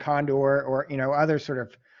CHTC and Condor, or other sort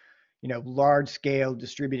of large scale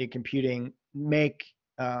distributed computing, make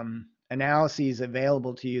analyses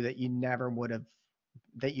available to you that you never would have,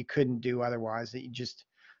 that you couldn't do otherwise.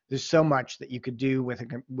 There's so much that you could do with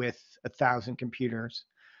 1,000 computers.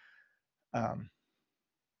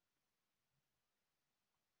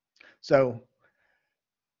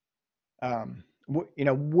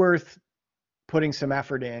 Worth putting some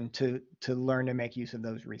effort in to learn to make use of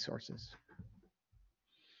those resources.